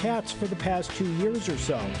stray cats for the past 2 years or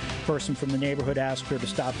so. A person from the neighborhood asked her to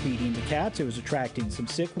stop feeding the cats. It was attracting some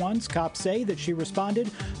sick ones. Cops say that she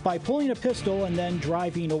responded by pulling a pistol and then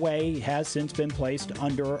driving away. Has since been placed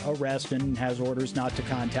under arrest and has orders not to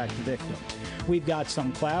contact the victim. We've got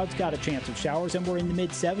some clouds, got a chance of showers, and we're in the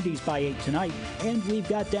mid-70s by 8 tonight. And we've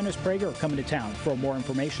got Dennis Prager coming to town. For more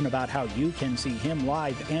information about how you can see him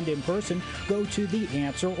live and in person, go to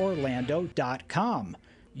theanswerorlando.com.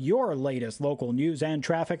 Your latest local news and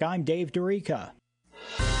traffic, I'm Dave Dorica.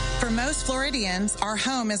 For most Floridians, our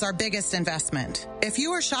home is our biggest investment. If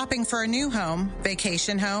you are shopping for a new home,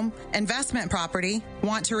 vacation home, investment property,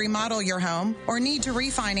 want to remodel your home, or need to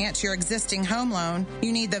refinance your existing home loan,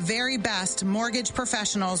 you need the very best mortgage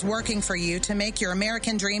professionals working for you to make your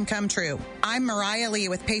American dream come true. I'm Mariah Lee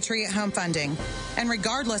with Patriot Home Funding. And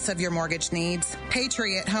regardless of your mortgage needs,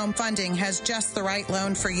 Patriot Home Funding has just the right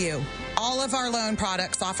loan for you. All of our loan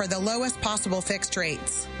products offer the lowest possible fixed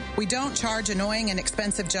rates. We don't charge annoying and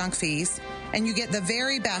expensive junk fees, and you get the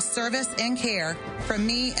very best service and care from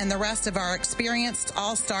me and the rest of our experienced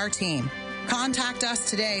all-star team. Contact us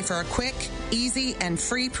today for a quick, easy, and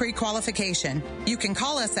free pre-qualification. You can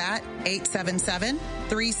call us at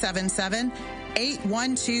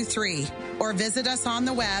 877-377-8123 or visit us on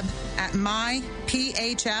the web at myphf.com.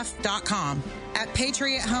 At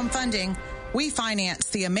Patriot Home Funding, we finance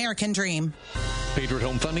the American dream. Patriot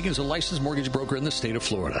Home Funding is a licensed mortgage broker in the state of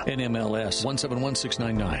Florida. NMLS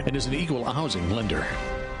 171699 and is an equal housing lender.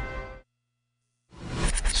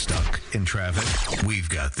 Stuck in traffic? We've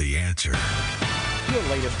got the answer. Your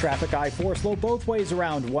latest traffic, I-4 slow both ways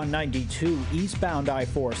around 192 eastbound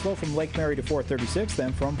I-4 slow from Lake Mary to 436,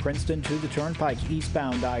 then from Princeton to the Turnpike.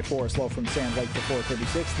 Eastbound I-4 slow from Sand Lake to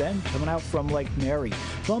 436, then coming out from Lake Mary.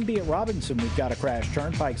 Columbia Robinson, we've got a crash.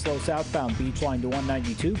 Turnpike slow southbound Beachline to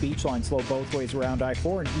 192. Beachline slow both ways around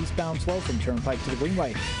I-4 and eastbound slow from Turnpike to the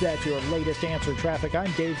Greenway. That's your latest answer traffic.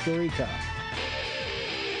 I'm Dave Dorica.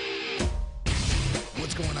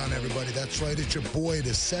 What's going on, everybody? That's right. It's your boy, the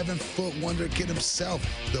 7-foot wonder kid himself,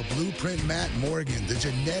 the Blueprint Matt Morgan, the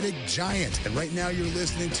genetic giant. And right now you're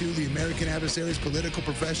listening to the American Adversaries Political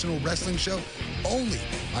Professional Wrestling Show only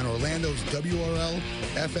on Orlando's WRL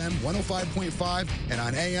FM 105.5 and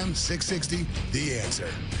on AM 660, The Answer.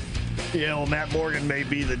 Yeah, well, Matt Morgan may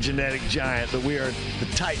be the genetic giant, but we are the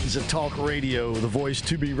titans of talk radio, the voice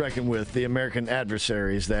to be reckoned with, the American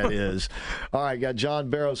Adversaries, that is. All right, got John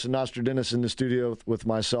Barros and Nostradamus in the studio with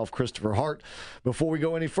myself, Christopher Hart. Before we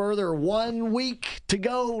go any further, 1 week to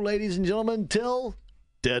go, ladies and gentlemen, till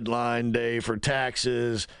deadline day for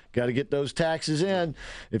taxes. Got to get those taxes in.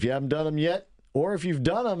 If you haven't done them yet, or if you've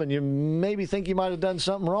done them and you maybe think you might have done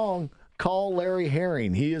something wrong, call Larry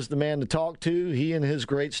Herring. He is the man to talk to. He and his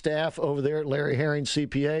great staff over there at Larry Herring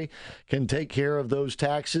CPA can take care of those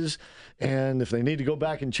taxes. And if they need to go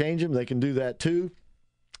back and change them, they can do that too.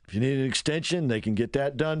 If you need an extension, they can get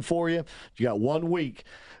that done for you. You got 1 week,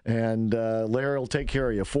 and Larry will take care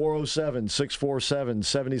of you.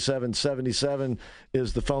 407-647-7777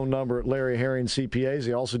 is the phone number at Larry Herring CPAs.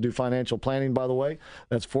 They also do financial planning, by the way.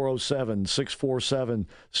 That's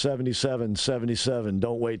 407-647-7777.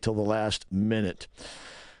 Don't wait till the last minute.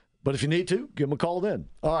 But if you need to, give them a call then.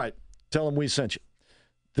 All right, tell them we sent you.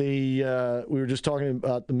 We were just talking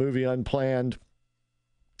about the movie Unplanned,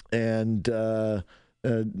 and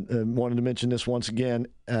wanted to mention this once again.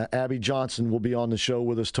 Abby Johnson will be on the show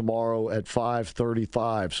with us tomorrow at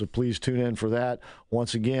 5:35, so please tune in for that.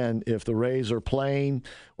 Once again, if the Rays are playing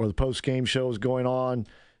or the post-game show is going on,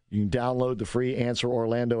 you can download the free Answer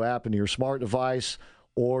Orlando app into your smart device.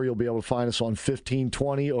 or you'll be able to find us on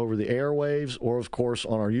 1520 over the airwaves, or, of course,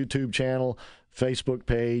 on our YouTube channel, Facebook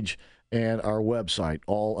page, and our website,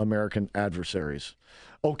 All American Adversaries.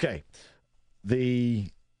 Okay, the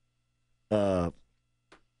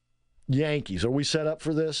Yankees. Are we set up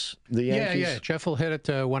for this? The Yankees? Yeah. Jeff will hit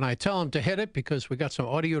it when I tell him to hit it because we got some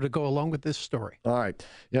audio to go along with this story. All right.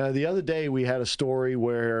 The other day we had a story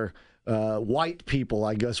where white people,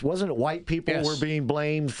 I guess, wasn't it white people were being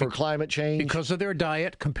blamed for climate change? Because of their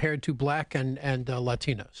diet compared to black and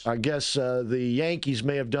Latinos. I guess the Yankees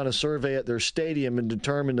may have done a survey at their stadium and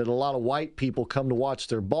determined that a lot of white people come to watch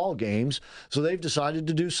their ball games, so they've decided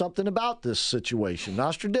to do something about this situation.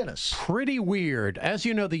 Nostradamus. Pretty weird. As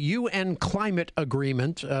you know, the UN climate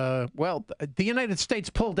agreement, the United States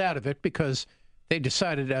pulled out of it because they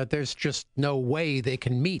decided there's just no way they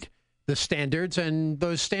can meet the standards, and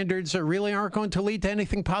those standards really aren't going to lead to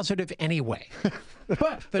anything positive anyway.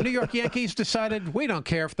 But the New York Yankees decided, we don't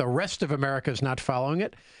care if the rest of America is not following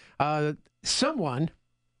it. Someone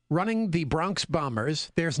running the Bronx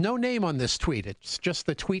Bombers, there's no name on this tweet. It's just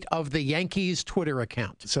the tweet of the Yankees Twitter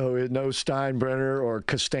account. So no Steinbrenner or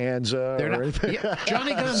Costanza or anything? Yeah,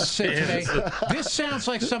 Johnny Guns said today, this sounds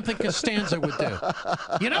like something Costanza would do.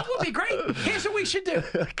 You know what would be great? Here's what we should do.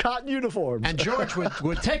 Cotton uniforms. And George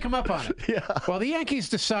would take him up on it. Yeah. Well, the Yankees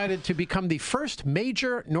decided to become the first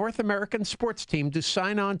major North American sports team to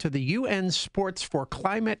sign on to the UN Sports for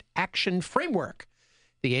Climate Action Framework,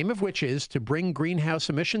 the aim of which is to bring greenhouse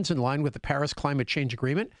emissions in line with the Paris Climate Change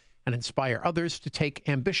Agreement and inspire others to take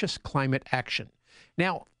ambitious climate action.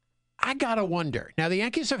 Now, I got to wonder. Now, the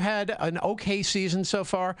Yankees have had an okay season so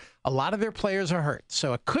far. A lot of their players are hurt.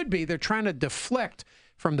 So it could be they're trying to deflect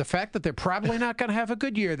from the fact that they're probably not going to have a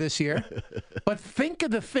good year this year. But think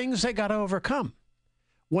of the things they got to overcome.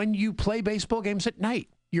 When you play baseball games at night,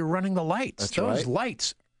 you're running the lights. That's Those right.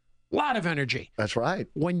 lights. A lot of energy. That's right.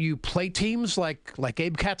 When you play teams like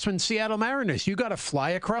Abe Katzman's Seattle Mariners, you got to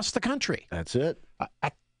fly across the country. That's it.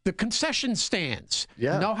 At the concession stands,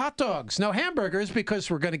 Yeah. no hot dogs, no hamburgers, because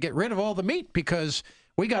we're going to get rid of all the meat because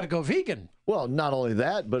we got to go vegan. Well, not only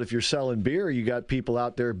that, but if you're selling beer, you got people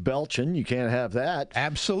out there belching. You can't have that.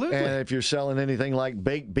 Absolutely. And if you're selling anything like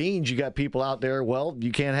baked beans, you got people out there, well,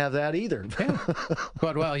 you can't have that either. Yeah.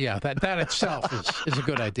 But, that itself is a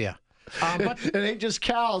good idea. But it ain't just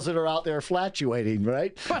cows that are out there flatulating,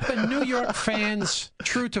 right? But the New York fans,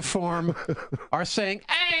 true to form, are saying,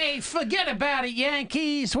 hey, forget about it,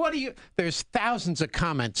 Yankees. What do you... There's thousands of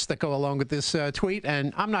comments that go along with this tweet,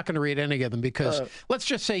 and I'm not going to read any of them because let's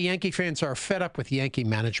just say Yankee fans are fed up with Yankee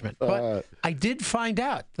management. But I did find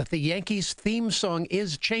out that the Yankees theme song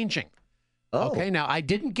is changing. Oh. Okay, now I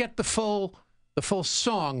didn't get the full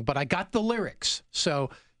song, but I got the lyrics. So...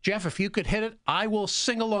 Jeff, if you could hit it, I will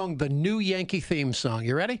sing along the new Yankee theme song.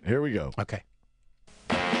 You ready? Here we go. Okay.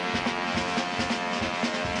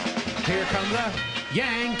 Here come the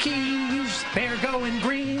Yankees. They're going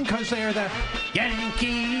green because they're the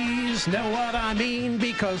Yankees. Know what I mean?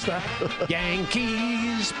 Because the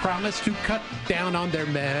Yankees promised to cut down on their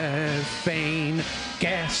methane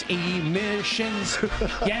gas emissions.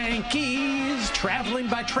 Yankees traveling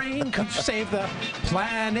by train could save the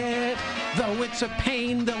planet. Though it's a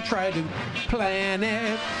pain, they'll try to plan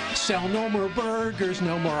it. Sell no more burgers,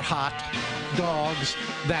 no more hot dogs.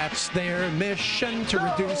 That's their mission, to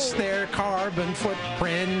reduce their carbon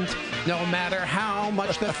footprint. No matter how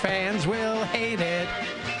much the fans will hate it,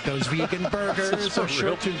 those vegan burgers are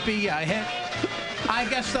sure to be a hit. I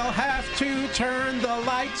guess they'll have to turn the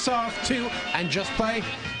lights off too and just play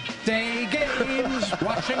day games.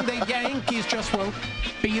 Watching the Yankees just won't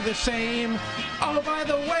be the same. Oh, by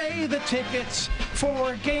the way, the tickets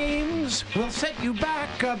for games will set you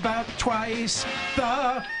back about twice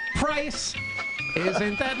the price.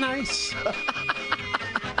 Isn't that nice?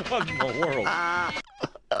 What in the world?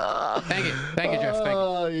 Thank you, Jeff.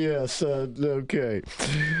 Thank you. Yes. Okay.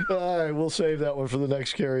 All right. We'll save that one for the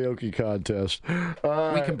next karaoke contest.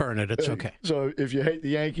 We can burn it. It's okay. So if you hate the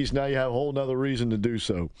Yankees, now you have a whole nother reason to do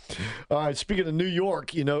so. All right. Speaking of New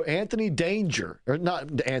York, Anthony Danger, or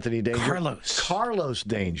not Anthony Danger. Carlos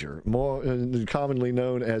Danger, more commonly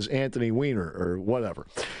known as Anthony Weiner or whatever.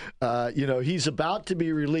 He's about to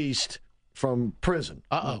be released from prison.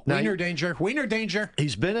 Wiener danger.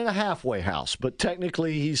 He's been in a halfway house, but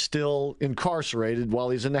technically he's still incarcerated while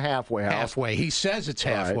he's in the halfway house. Halfway. He says it's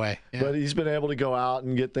halfway. Right. Yeah. But he's been able to go out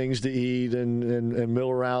and get things to eat and mill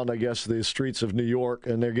around, I guess, the streets of New York,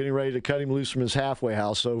 and they're getting ready to cut him loose from his halfway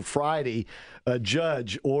house. So Friday, a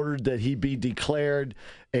judge ordered that he be declared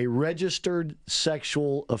a registered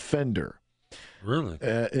sexual offender. Really?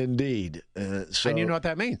 Indeed. And you know what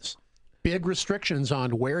that means? Big restrictions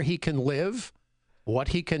on where he can live, what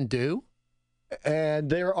he can do? And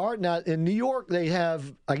there are not in New York. They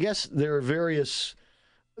have, I guess, there are various.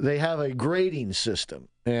 They have a grading system,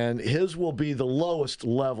 and his will be the lowest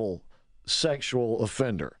level sexual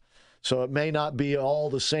offender. So it may not be all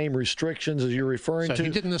the same restrictions as you're referring to. So he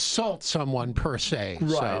didn't assault someone per se.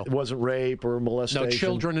 Right. So. It wasn't rape or molestation. No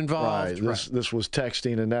children involved. Right. This was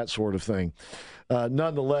texting and that sort of thing.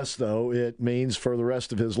 Nonetheless, though, it means for the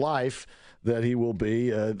rest of his life that he will be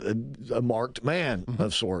a marked man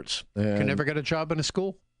of sorts. And, can never get a job in a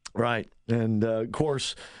school? Right. And, of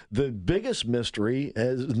course, the biggest mystery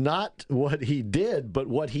is not what he did, but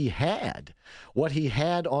what he had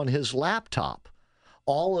on his laptop.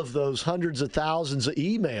 All of those hundreds of thousands of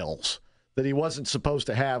emails that he wasn't supposed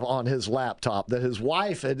to have on his laptop that his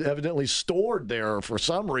wife had evidently stored there for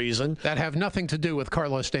some reason. That have nothing to do with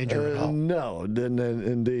Carlos Danger at all. No, didn't,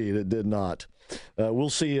 indeed, it did not. We'll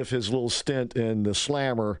see if his little stint in the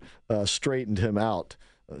slammer straightened him out,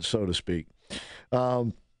 so to speak.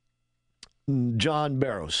 John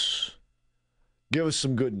Barros, give us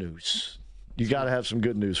some good news. You got to have some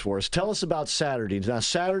good news for us. Tell us about Saturday. Now,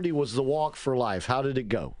 Saturday was the Walk for Life. How did it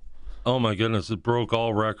go? Oh, my goodness. It broke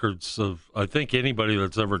all records of, I think, anybody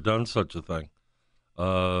that's ever done such a thing.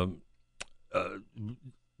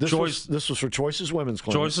 This was for Choices Women's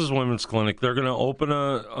Clinic. Choices Women's Clinic. They're going to open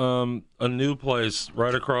a new place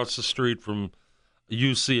right across the street from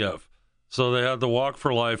UCF. So they had the Walk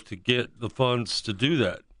for Life to get the funds to do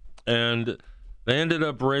that. And they ended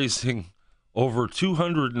up raising over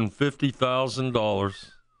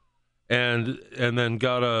 $250,000, and then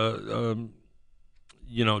got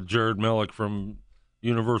Jared Mellick from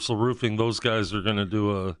Universal Roofing. Those guys are going to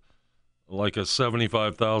do a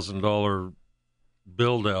 $75,000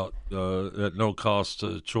 build out at no cost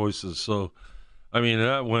to Choices. So, I mean,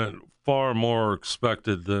 that went far more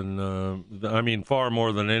expected than far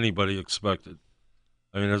more than anybody expected.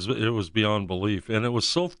 I mean, it was beyond belief, and it was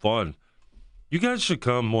so fun. You guys should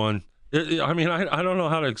come one. I don't know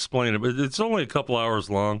how to explain it, but it's only a couple hours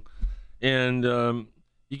long, and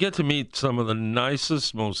you get to meet some of the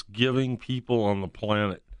nicest, most giving people on the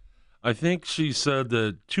planet. I think she said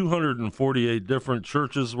that 248 different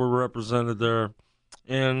churches were represented there,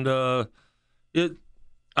 and I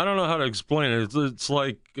don't know how to explain it. It's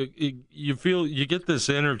like you get this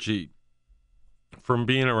energy from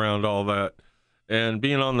being around all that and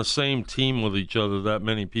being on the same team with each other, that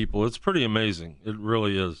many people. It's pretty amazing. It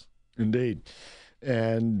really is. Indeed.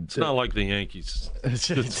 And it's not like the Yankees.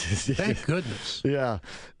 Thank goodness. Yeah.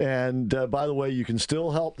 And by the way, you can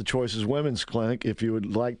still help the Choices Women's Clinic if you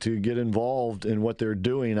would like to get involved in what they're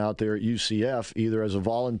doing out there at UCF, either as a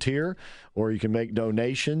volunteer or you can make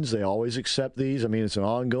donations. They always accept these. I mean, it's an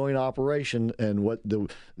ongoing operation, and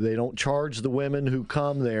they don't charge the women who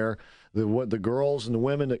come there. The girls and the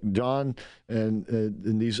women that John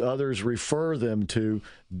and these others refer them to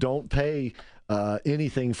don't pay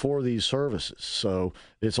anything for these services. So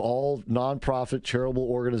it's all nonprofit charitable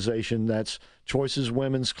organization. That's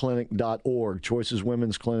choiceswomensclinic.org,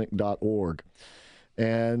 choiceswomensclinic.org.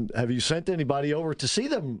 And have you sent anybody over to see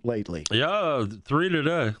them lately? Yeah, 3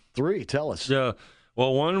 today. 3, tell us. Yeah.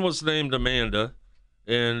 Well, one was named Amanda,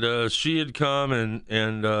 and she had come,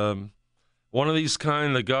 and one of these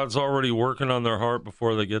kind that God's already working on their heart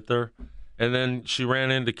before they get there. And then she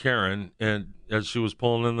ran into Karen, and as she was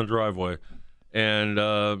pulling in the driveway, and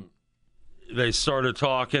they started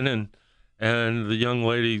talking, and the young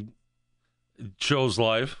lady chose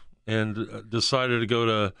life and decided to go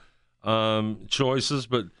to Choices,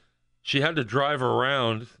 but she had to drive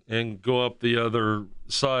around and go up the other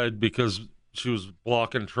side because she was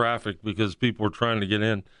blocking traffic because people were trying to get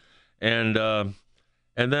in. And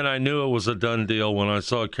then I knew it was a done deal when I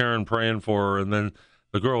saw Karen praying for her, and then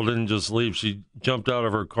the girl didn't just leave. She jumped out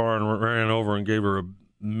of her car and ran over and gave her a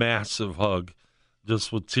massive hug,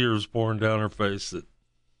 just with tears pouring down her face.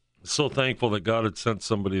 So thankful that God had sent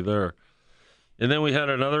somebody there. And then we had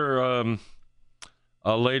another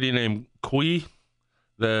a lady named Kui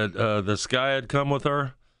that this guy had come with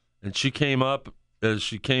her, and she came up. As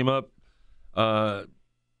she came up,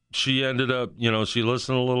 she ended up, she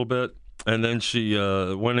listened a little bit, and then she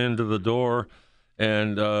went into the door,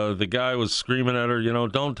 and the guy was screaming at her,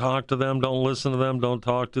 don't talk to them, don't listen to them, don't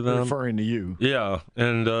talk to them. Referring to you. Yeah,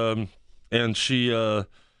 and she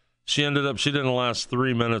ended up, she didn't last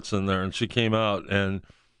 3 minutes in there, and she came out and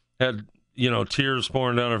had, tears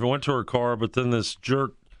pouring down her. Went to her car, but then this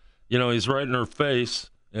jerk, he's right in her face,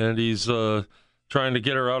 and he's trying to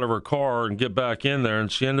get her out of her car and get back in there,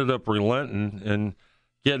 and she ended up relenting and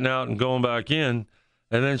getting out and going back in,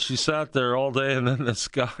 and then she sat there all day, and then this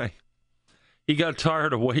guy, he got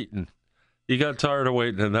tired of waiting. he got tired of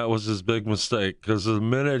waiting, and that was his big mistake. Because the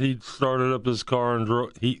minute he started up his car and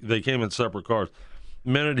drove, they came in separate cars.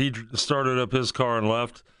 The minute he started up his car and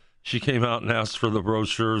left, she came out and asked for the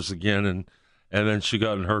brochures again, and then she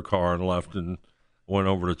got in her car and left and went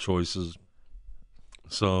over to Choices.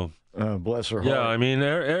 So, bless her heart. Yeah, I mean,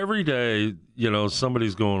 every day,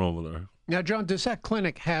 somebody's going over there. Now, John, does that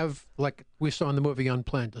clinic have, like we saw in the movie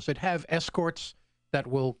Unplanned, does it have escorts that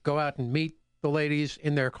will go out and meet the ladies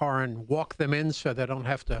in their car and walk them in so they don't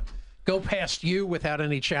have to go past you without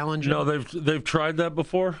any challenge? No, they've tried that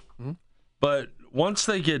before, but once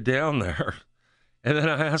they get down there, and then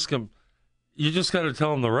I ask them, you just got to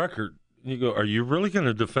tell them the record. You go, are you really going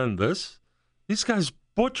to defend this? These guys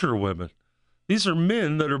butcher women. These are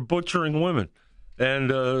men that are butchering women,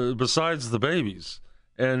 and besides the babies.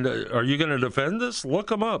 And are you going to defend this? Look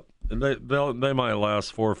them up. And they might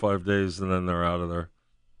last 4 or 5 days, and then they're out of there.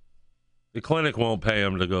 The clinic won't pay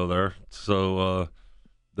them to go there. So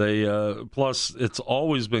plus it's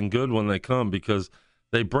always been good when they come because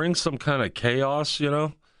they bring some kind of chaos,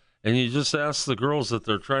 and you just ask the girls that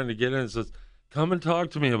they're trying to get in, says, come and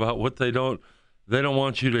talk to me about what they don't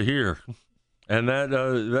want you to hear. And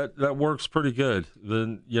that works pretty good.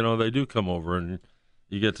 Then, they do come over and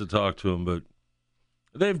you get to talk to them, but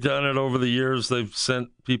they've done it over the years. They've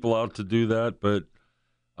sent people out to do that, but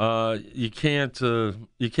you can't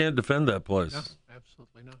defend that place. No,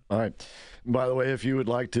 absolutely not. All right. By the way, if you would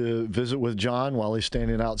like to visit with John while he's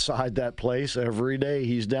standing outside that place, every day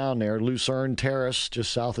he's down there, Lucerne Terrace,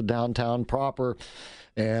 just south of downtown proper.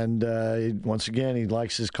 And once again, he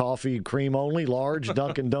likes his coffee cream only, large,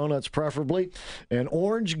 Dunkin' Donuts preferably, and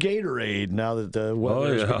orange Gatorade now that the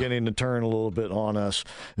weather is beginning to turn a little bit on us.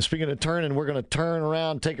 And speaking of turning, we're going to turn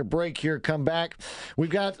around, take a break here, come back. We've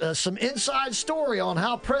got some inside story on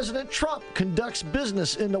how President Trump conducts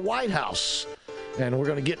business in the White House. And we're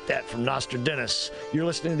going to get that from Nostradamus. You're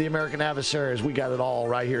listening to The American Adversaries. We got it all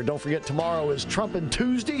right here. Don't forget, tomorrow is Trumpin'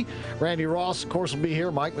 Tuesday. Randy Ross, of course, will be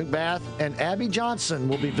here. Mike McBath and Abby Johnson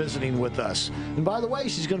will be visiting with us. And by the way,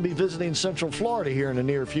 she's going to be visiting Central Florida here in the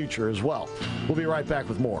near future as well. We'll be right back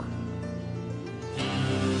with more.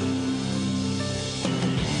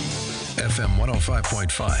 FM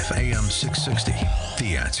 105.5, AM 660.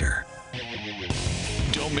 The Answer.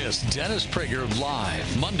 Don't miss Dennis Prager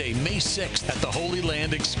live Monday, May 6th at the Holy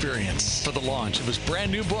Land Experience for the launch of his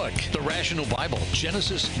brand new book, The Rational Bible,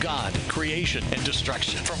 Genesis, God, Creation, and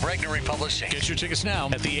Destruction from Regnery Publishing. Get your tickets now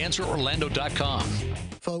at theanswerorlando.com.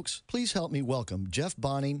 Folks, please help me welcome Jeff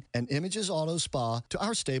Bonning and Images Auto Spa to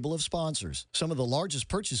our stable of sponsors. Some of the largest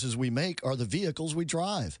purchases we make are the vehicles we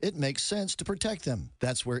drive. It makes sense to protect them.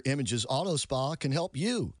 That's where Images Auto Spa can help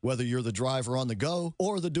you, whether you're the driver on the go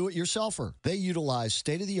or the do-it-yourselfer. They utilize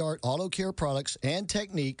state-of-the-art auto care products and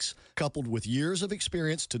techniques coupled with years of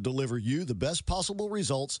experience to deliver you the best possible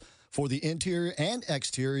results for the interior and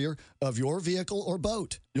exterior of your vehicle or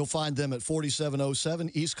boat. You'll find them at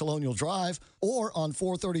 4707 East Colonial Drive or on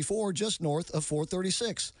 434 just north of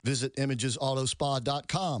 436. Visit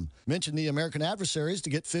ImagesAutoSpa.com. Mention the American Adversaries to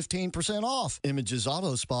get 15% off.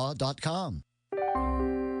 ImagesAutoSpa.com.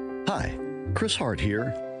 Hi, Chris Hart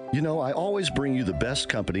here. You know, I always bring you the best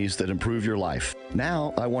companies that improve your life.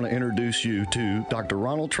 Now, I want to introduce you to Dr.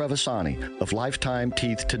 Ronald Trevisani of Lifetime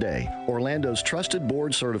Teeth Today, Orlando's trusted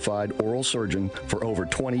board-certified oral surgeon for over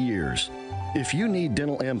 20 years. If you need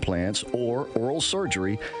dental implants or oral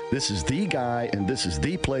surgery, this is the guy and this is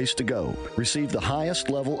the place to go. Receive the highest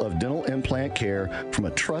level of dental implant care from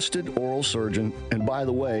a trusted oral surgeon, and by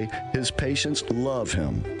the way, his patients love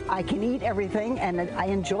him. I can eat everything, and I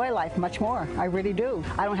enjoy life much more. I really do.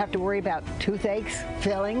 I don't have to worry about toothaches,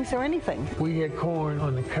 fillings, or anything. We had corn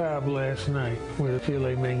on the cob last night with a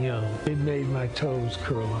filet mignon. It made my toes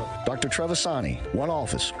curl up. Dr. Trevisani, one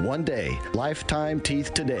office, one day, Lifetime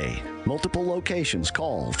Teeth Today. Multiple locations.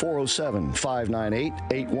 Call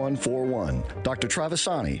 407-598-8141. Dr.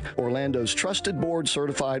 Trevisani, Orlando's trusted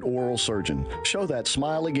board-certified oral surgeon. Show that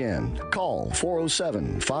smile again. Call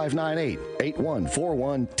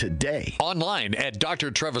 407-598-8141 today. Online at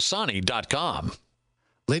drtrevisani.com.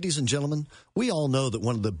 Ladies and gentlemen, we all know that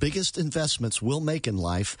one of the biggest investments we'll make in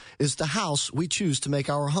life is the house we choose to make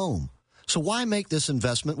our home. So why make this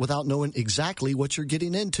investment without knowing exactly what you're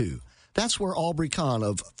getting into? That's where Aubrey Kahn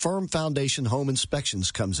of Firm Foundation Home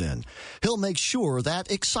Inspections comes in. He'll make sure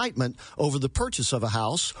that excitement over the purchase of a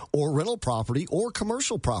house or rental property or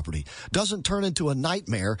commercial property doesn't turn into a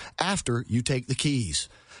nightmare after you take the keys.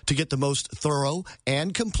 To get the most thorough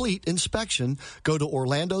and complete inspection, go to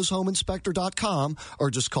orlandoshomeinspector.com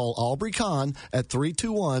or just call Aubrey Kahn at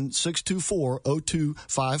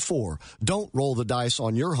 321-624-0254. Don't roll the dice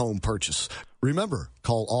on your home purchase. Remember,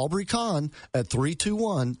 call Aubrey Kahn at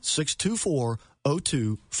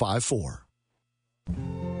 321-624-0254.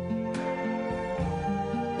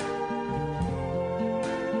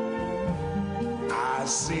 I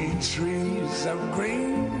see trees of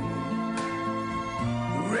green,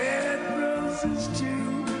 red roses too.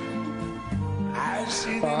 I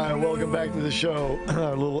see All right, welcome back to the show.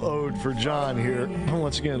 A little ode for John here.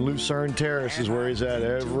 Once again, Lucerne Terrace is where he's at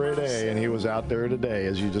every day, and he was out there today,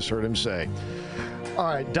 as you just heard him say. All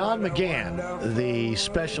right, Don McGahn,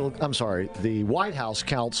 the White House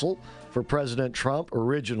counsel for President Trump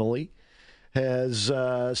originally, has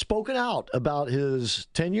spoken out about his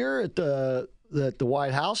tenure at the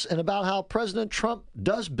White House and about how President Trump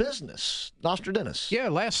does business. Nostradamus. Yeah,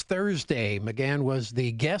 last Thursday, McGahn was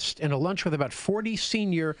the guest in a lunch with about 40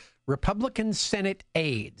 senior Republican Senate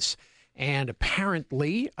aides. And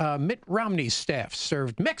apparently, Mitt Romney's staff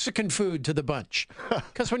served Mexican food to the bunch.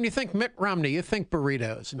 Because when you think Mitt Romney, you think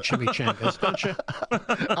burritos and chimichangas, don't you?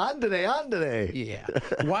 Andale. Yeah.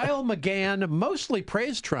 While McGahn mostly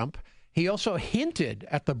praised Trump, he also hinted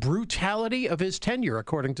at the brutality of his tenure,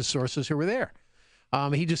 according to sources who were there.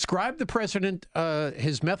 He described the president,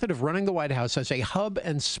 his method of running the White House, as a hub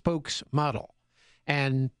and spokes model.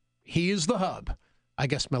 And he is the hub. I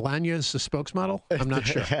guess Melania is the spokesmodel? I'm not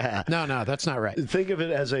sure. No, that's not right. Think of it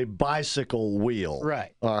as a bicycle wheel.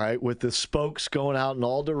 Right. All right, with the spokes going out in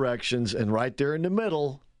all directions, and right there in the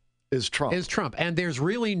middle is Trump. And there's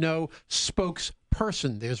really no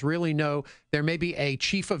spokesperson. There may be a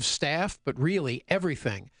chief of staff, but really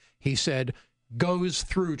everything, he said, goes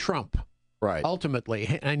through Trump. Right.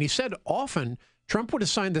 Ultimately. And he said often Trump would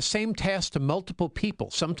assign the same task to multiple people,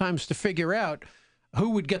 sometimes to figure out who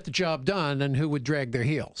would get the job done and who would drag their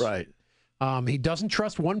heels. Right. He doesn't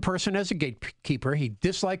trust one person as a gatekeeper. He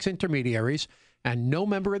dislikes intermediaries, and no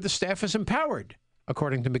member of the staff is empowered,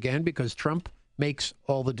 according to McGahn, because Trump makes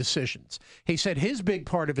all the decisions. He said his big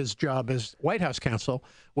part of his job as White House counsel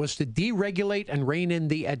was to deregulate and rein in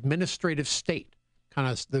the administrative state, kind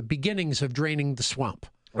of the beginnings of draining the swamp.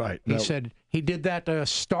 Right. He said he did that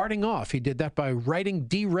starting off. He did that by writing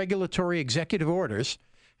deregulatory executive orders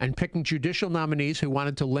and picking judicial nominees who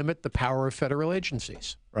wanted to limit the power of federal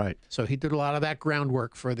agencies. Right. So he did a lot of that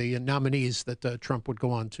groundwork for the nominees that Trump would go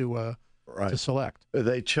on to select.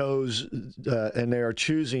 They chose, and they are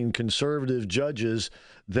choosing conservative judges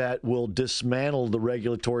that will dismantle the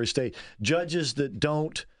regulatory state. Judges that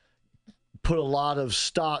don't put a lot of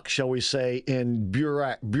stock, shall we say, in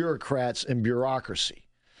bureaucrats and bureaucracy.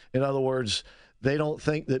 In other words, they don't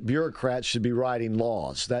think that bureaucrats should be writing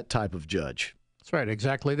laws, that type of judge. That's right,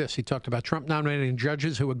 exactly this. He talked about Trump nominating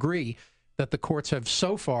judges who agree that the courts have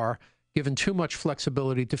so far given too much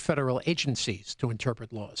flexibility to federal agencies to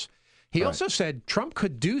interpret laws. He also said Trump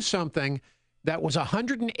could do something that was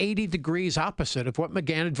 180 degrees opposite of what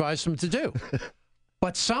McGahn advised him to do.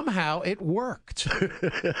 But somehow it worked.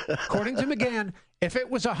 According to McGahn, if it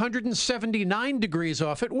was 179 degrees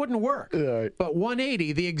off, it wouldn't work. Right. But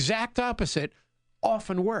 180, the exact opposite,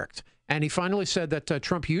 often worked. And he finally said that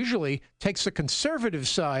Trump usually takes the conservative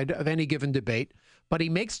side of any given debate, but he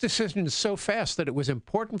makes decisions so fast that it was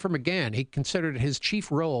important for McGahn. He considered it his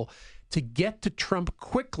chief role to get to Trump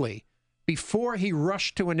quickly before he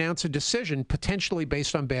rushed to announce a decision potentially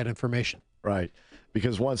based on bad information. Right.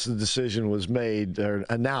 Because once the decision was made or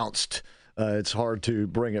announced, it's hard to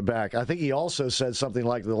bring it back. I think he also said something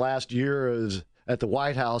like the last year is at the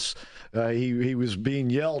White House, he was being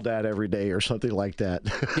yelled at every day or something like that.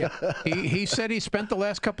 Yeah, he said he spent the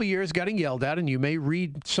last couple of years getting yelled at, and you may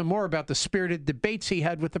read some more about the spirited debates he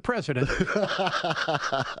had with the president.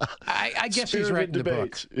 I guess he's writing the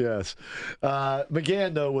book. Yes.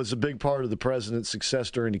 McGahn, though, was a big part of the president's success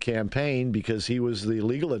during the campaign because he was the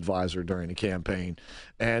legal advisor during the campaign.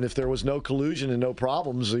 And if there was no collusion and no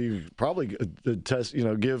problems, you probably give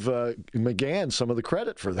McGahn some of the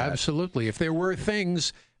credit for that. Absolutely. If there were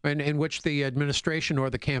things in which the administration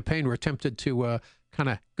or the campaign were tempted to kind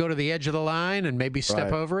of go to the edge of the line and maybe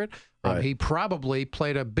step over it, he probably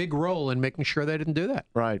played a big role in making sure they didn't do that.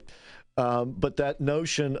 Right. But that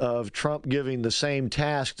notion of Trump giving the same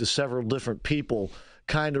task to several different people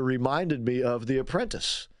kind of reminded me of The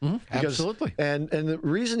Apprentice. Absolutely. And the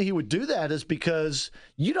reason he would do that is because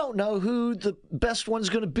you don't know who the best one's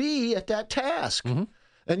going to be at that task.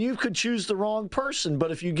 And you could choose the wrong person,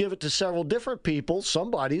 but if you give it to several different people,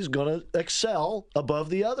 somebody's going to excel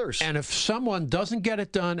above the others. And if someone doesn't get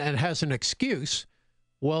it done and has an excuse,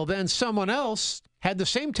 well, then someone else had the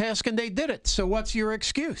same task and they did it. So what's your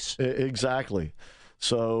excuse? Exactly.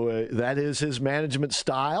 So that is his management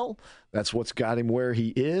style. That's what's got him where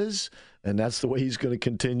he is. And that's the way he's going to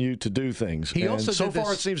continue to do things. He also so did far,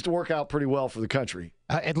 this- it seems to work out pretty well for the country.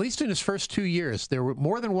 At least in his first 2 years, there were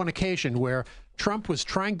more than one occasion where Trump was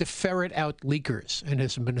trying to ferret out leakers in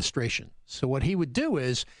his administration. So what he would do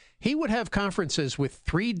is he would have conferences with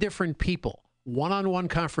 3 different people, one-on-one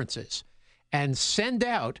conferences, and send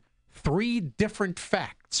out 3 different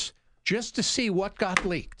facts just to see what got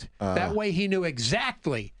leaked. That way he knew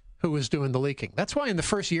exactly who was doing the leaking. That's why in the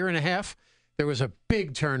first year and a half, there was a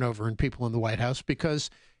big turnover in people in the White House,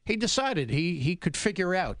 because he decided he could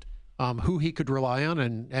figure out who he could rely on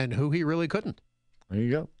and who he really couldn't. There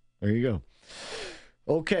you go.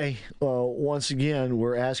 Okay. Once again,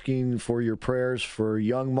 we're asking for your prayers for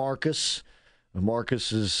young Marcus.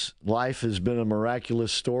 Marcus's life has been a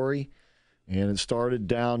miraculous story, and it started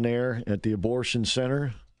down there at the abortion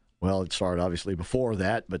center. Well, it started obviously before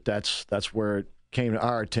that, but that's where it came to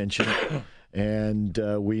our attention. And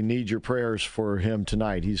we need your prayers for him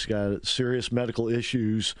tonight. He's got serious medical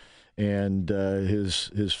issues, and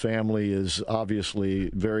his family is obviously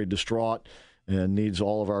very distraught and needs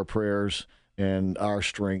all of our prayers and our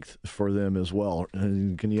strength for them as well.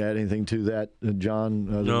 And can you add anything to that,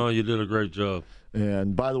 John? No, you did a great job.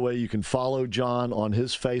 And by the way, you can follow John on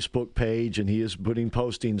his Facebook page, and he is putting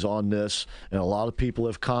postings on this. And a lot of people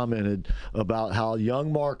have commented about how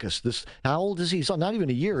young Marcus, how old is he? He's not even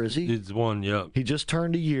a year, is he? He's 1, yeah. He just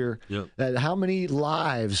turned a year. Yep. And how many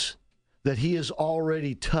lives that he has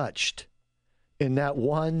already touched in that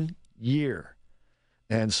 1 year.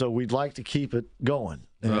 And so we'd like to keep it going.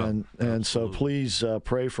 And so please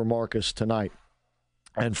pray for Marcus tonight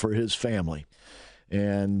and for his family.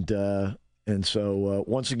 And so,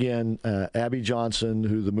 once again, Abby Johnson,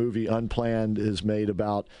 who the movie Unplanned is made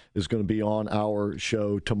about, is going to be on our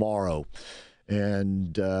show tomorrow.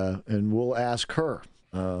 And we'll ask her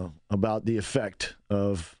about the effect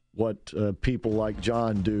of what people like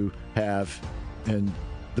John do have in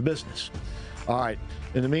the business. All right.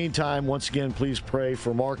 In the meantime, once again, please pray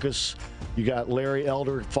for Marcus. You got Larry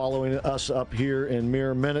Elder following us up here in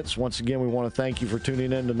mere minutes. Once again, we want to thank you for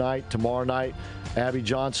tuning in tonight. Tomorrow night, Abby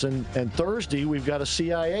Johnson. And Thursday, we've got a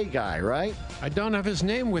CIA guy, right? I don't have his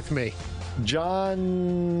name with me.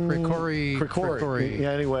 John Krikori.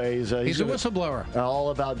 Yeah, anyways, he's a whistleblower.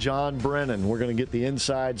 All about John Brennan. We're going to get the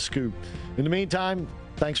inside scoop. In the meantime,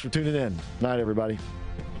 thanks for tuning in. Night, everybody.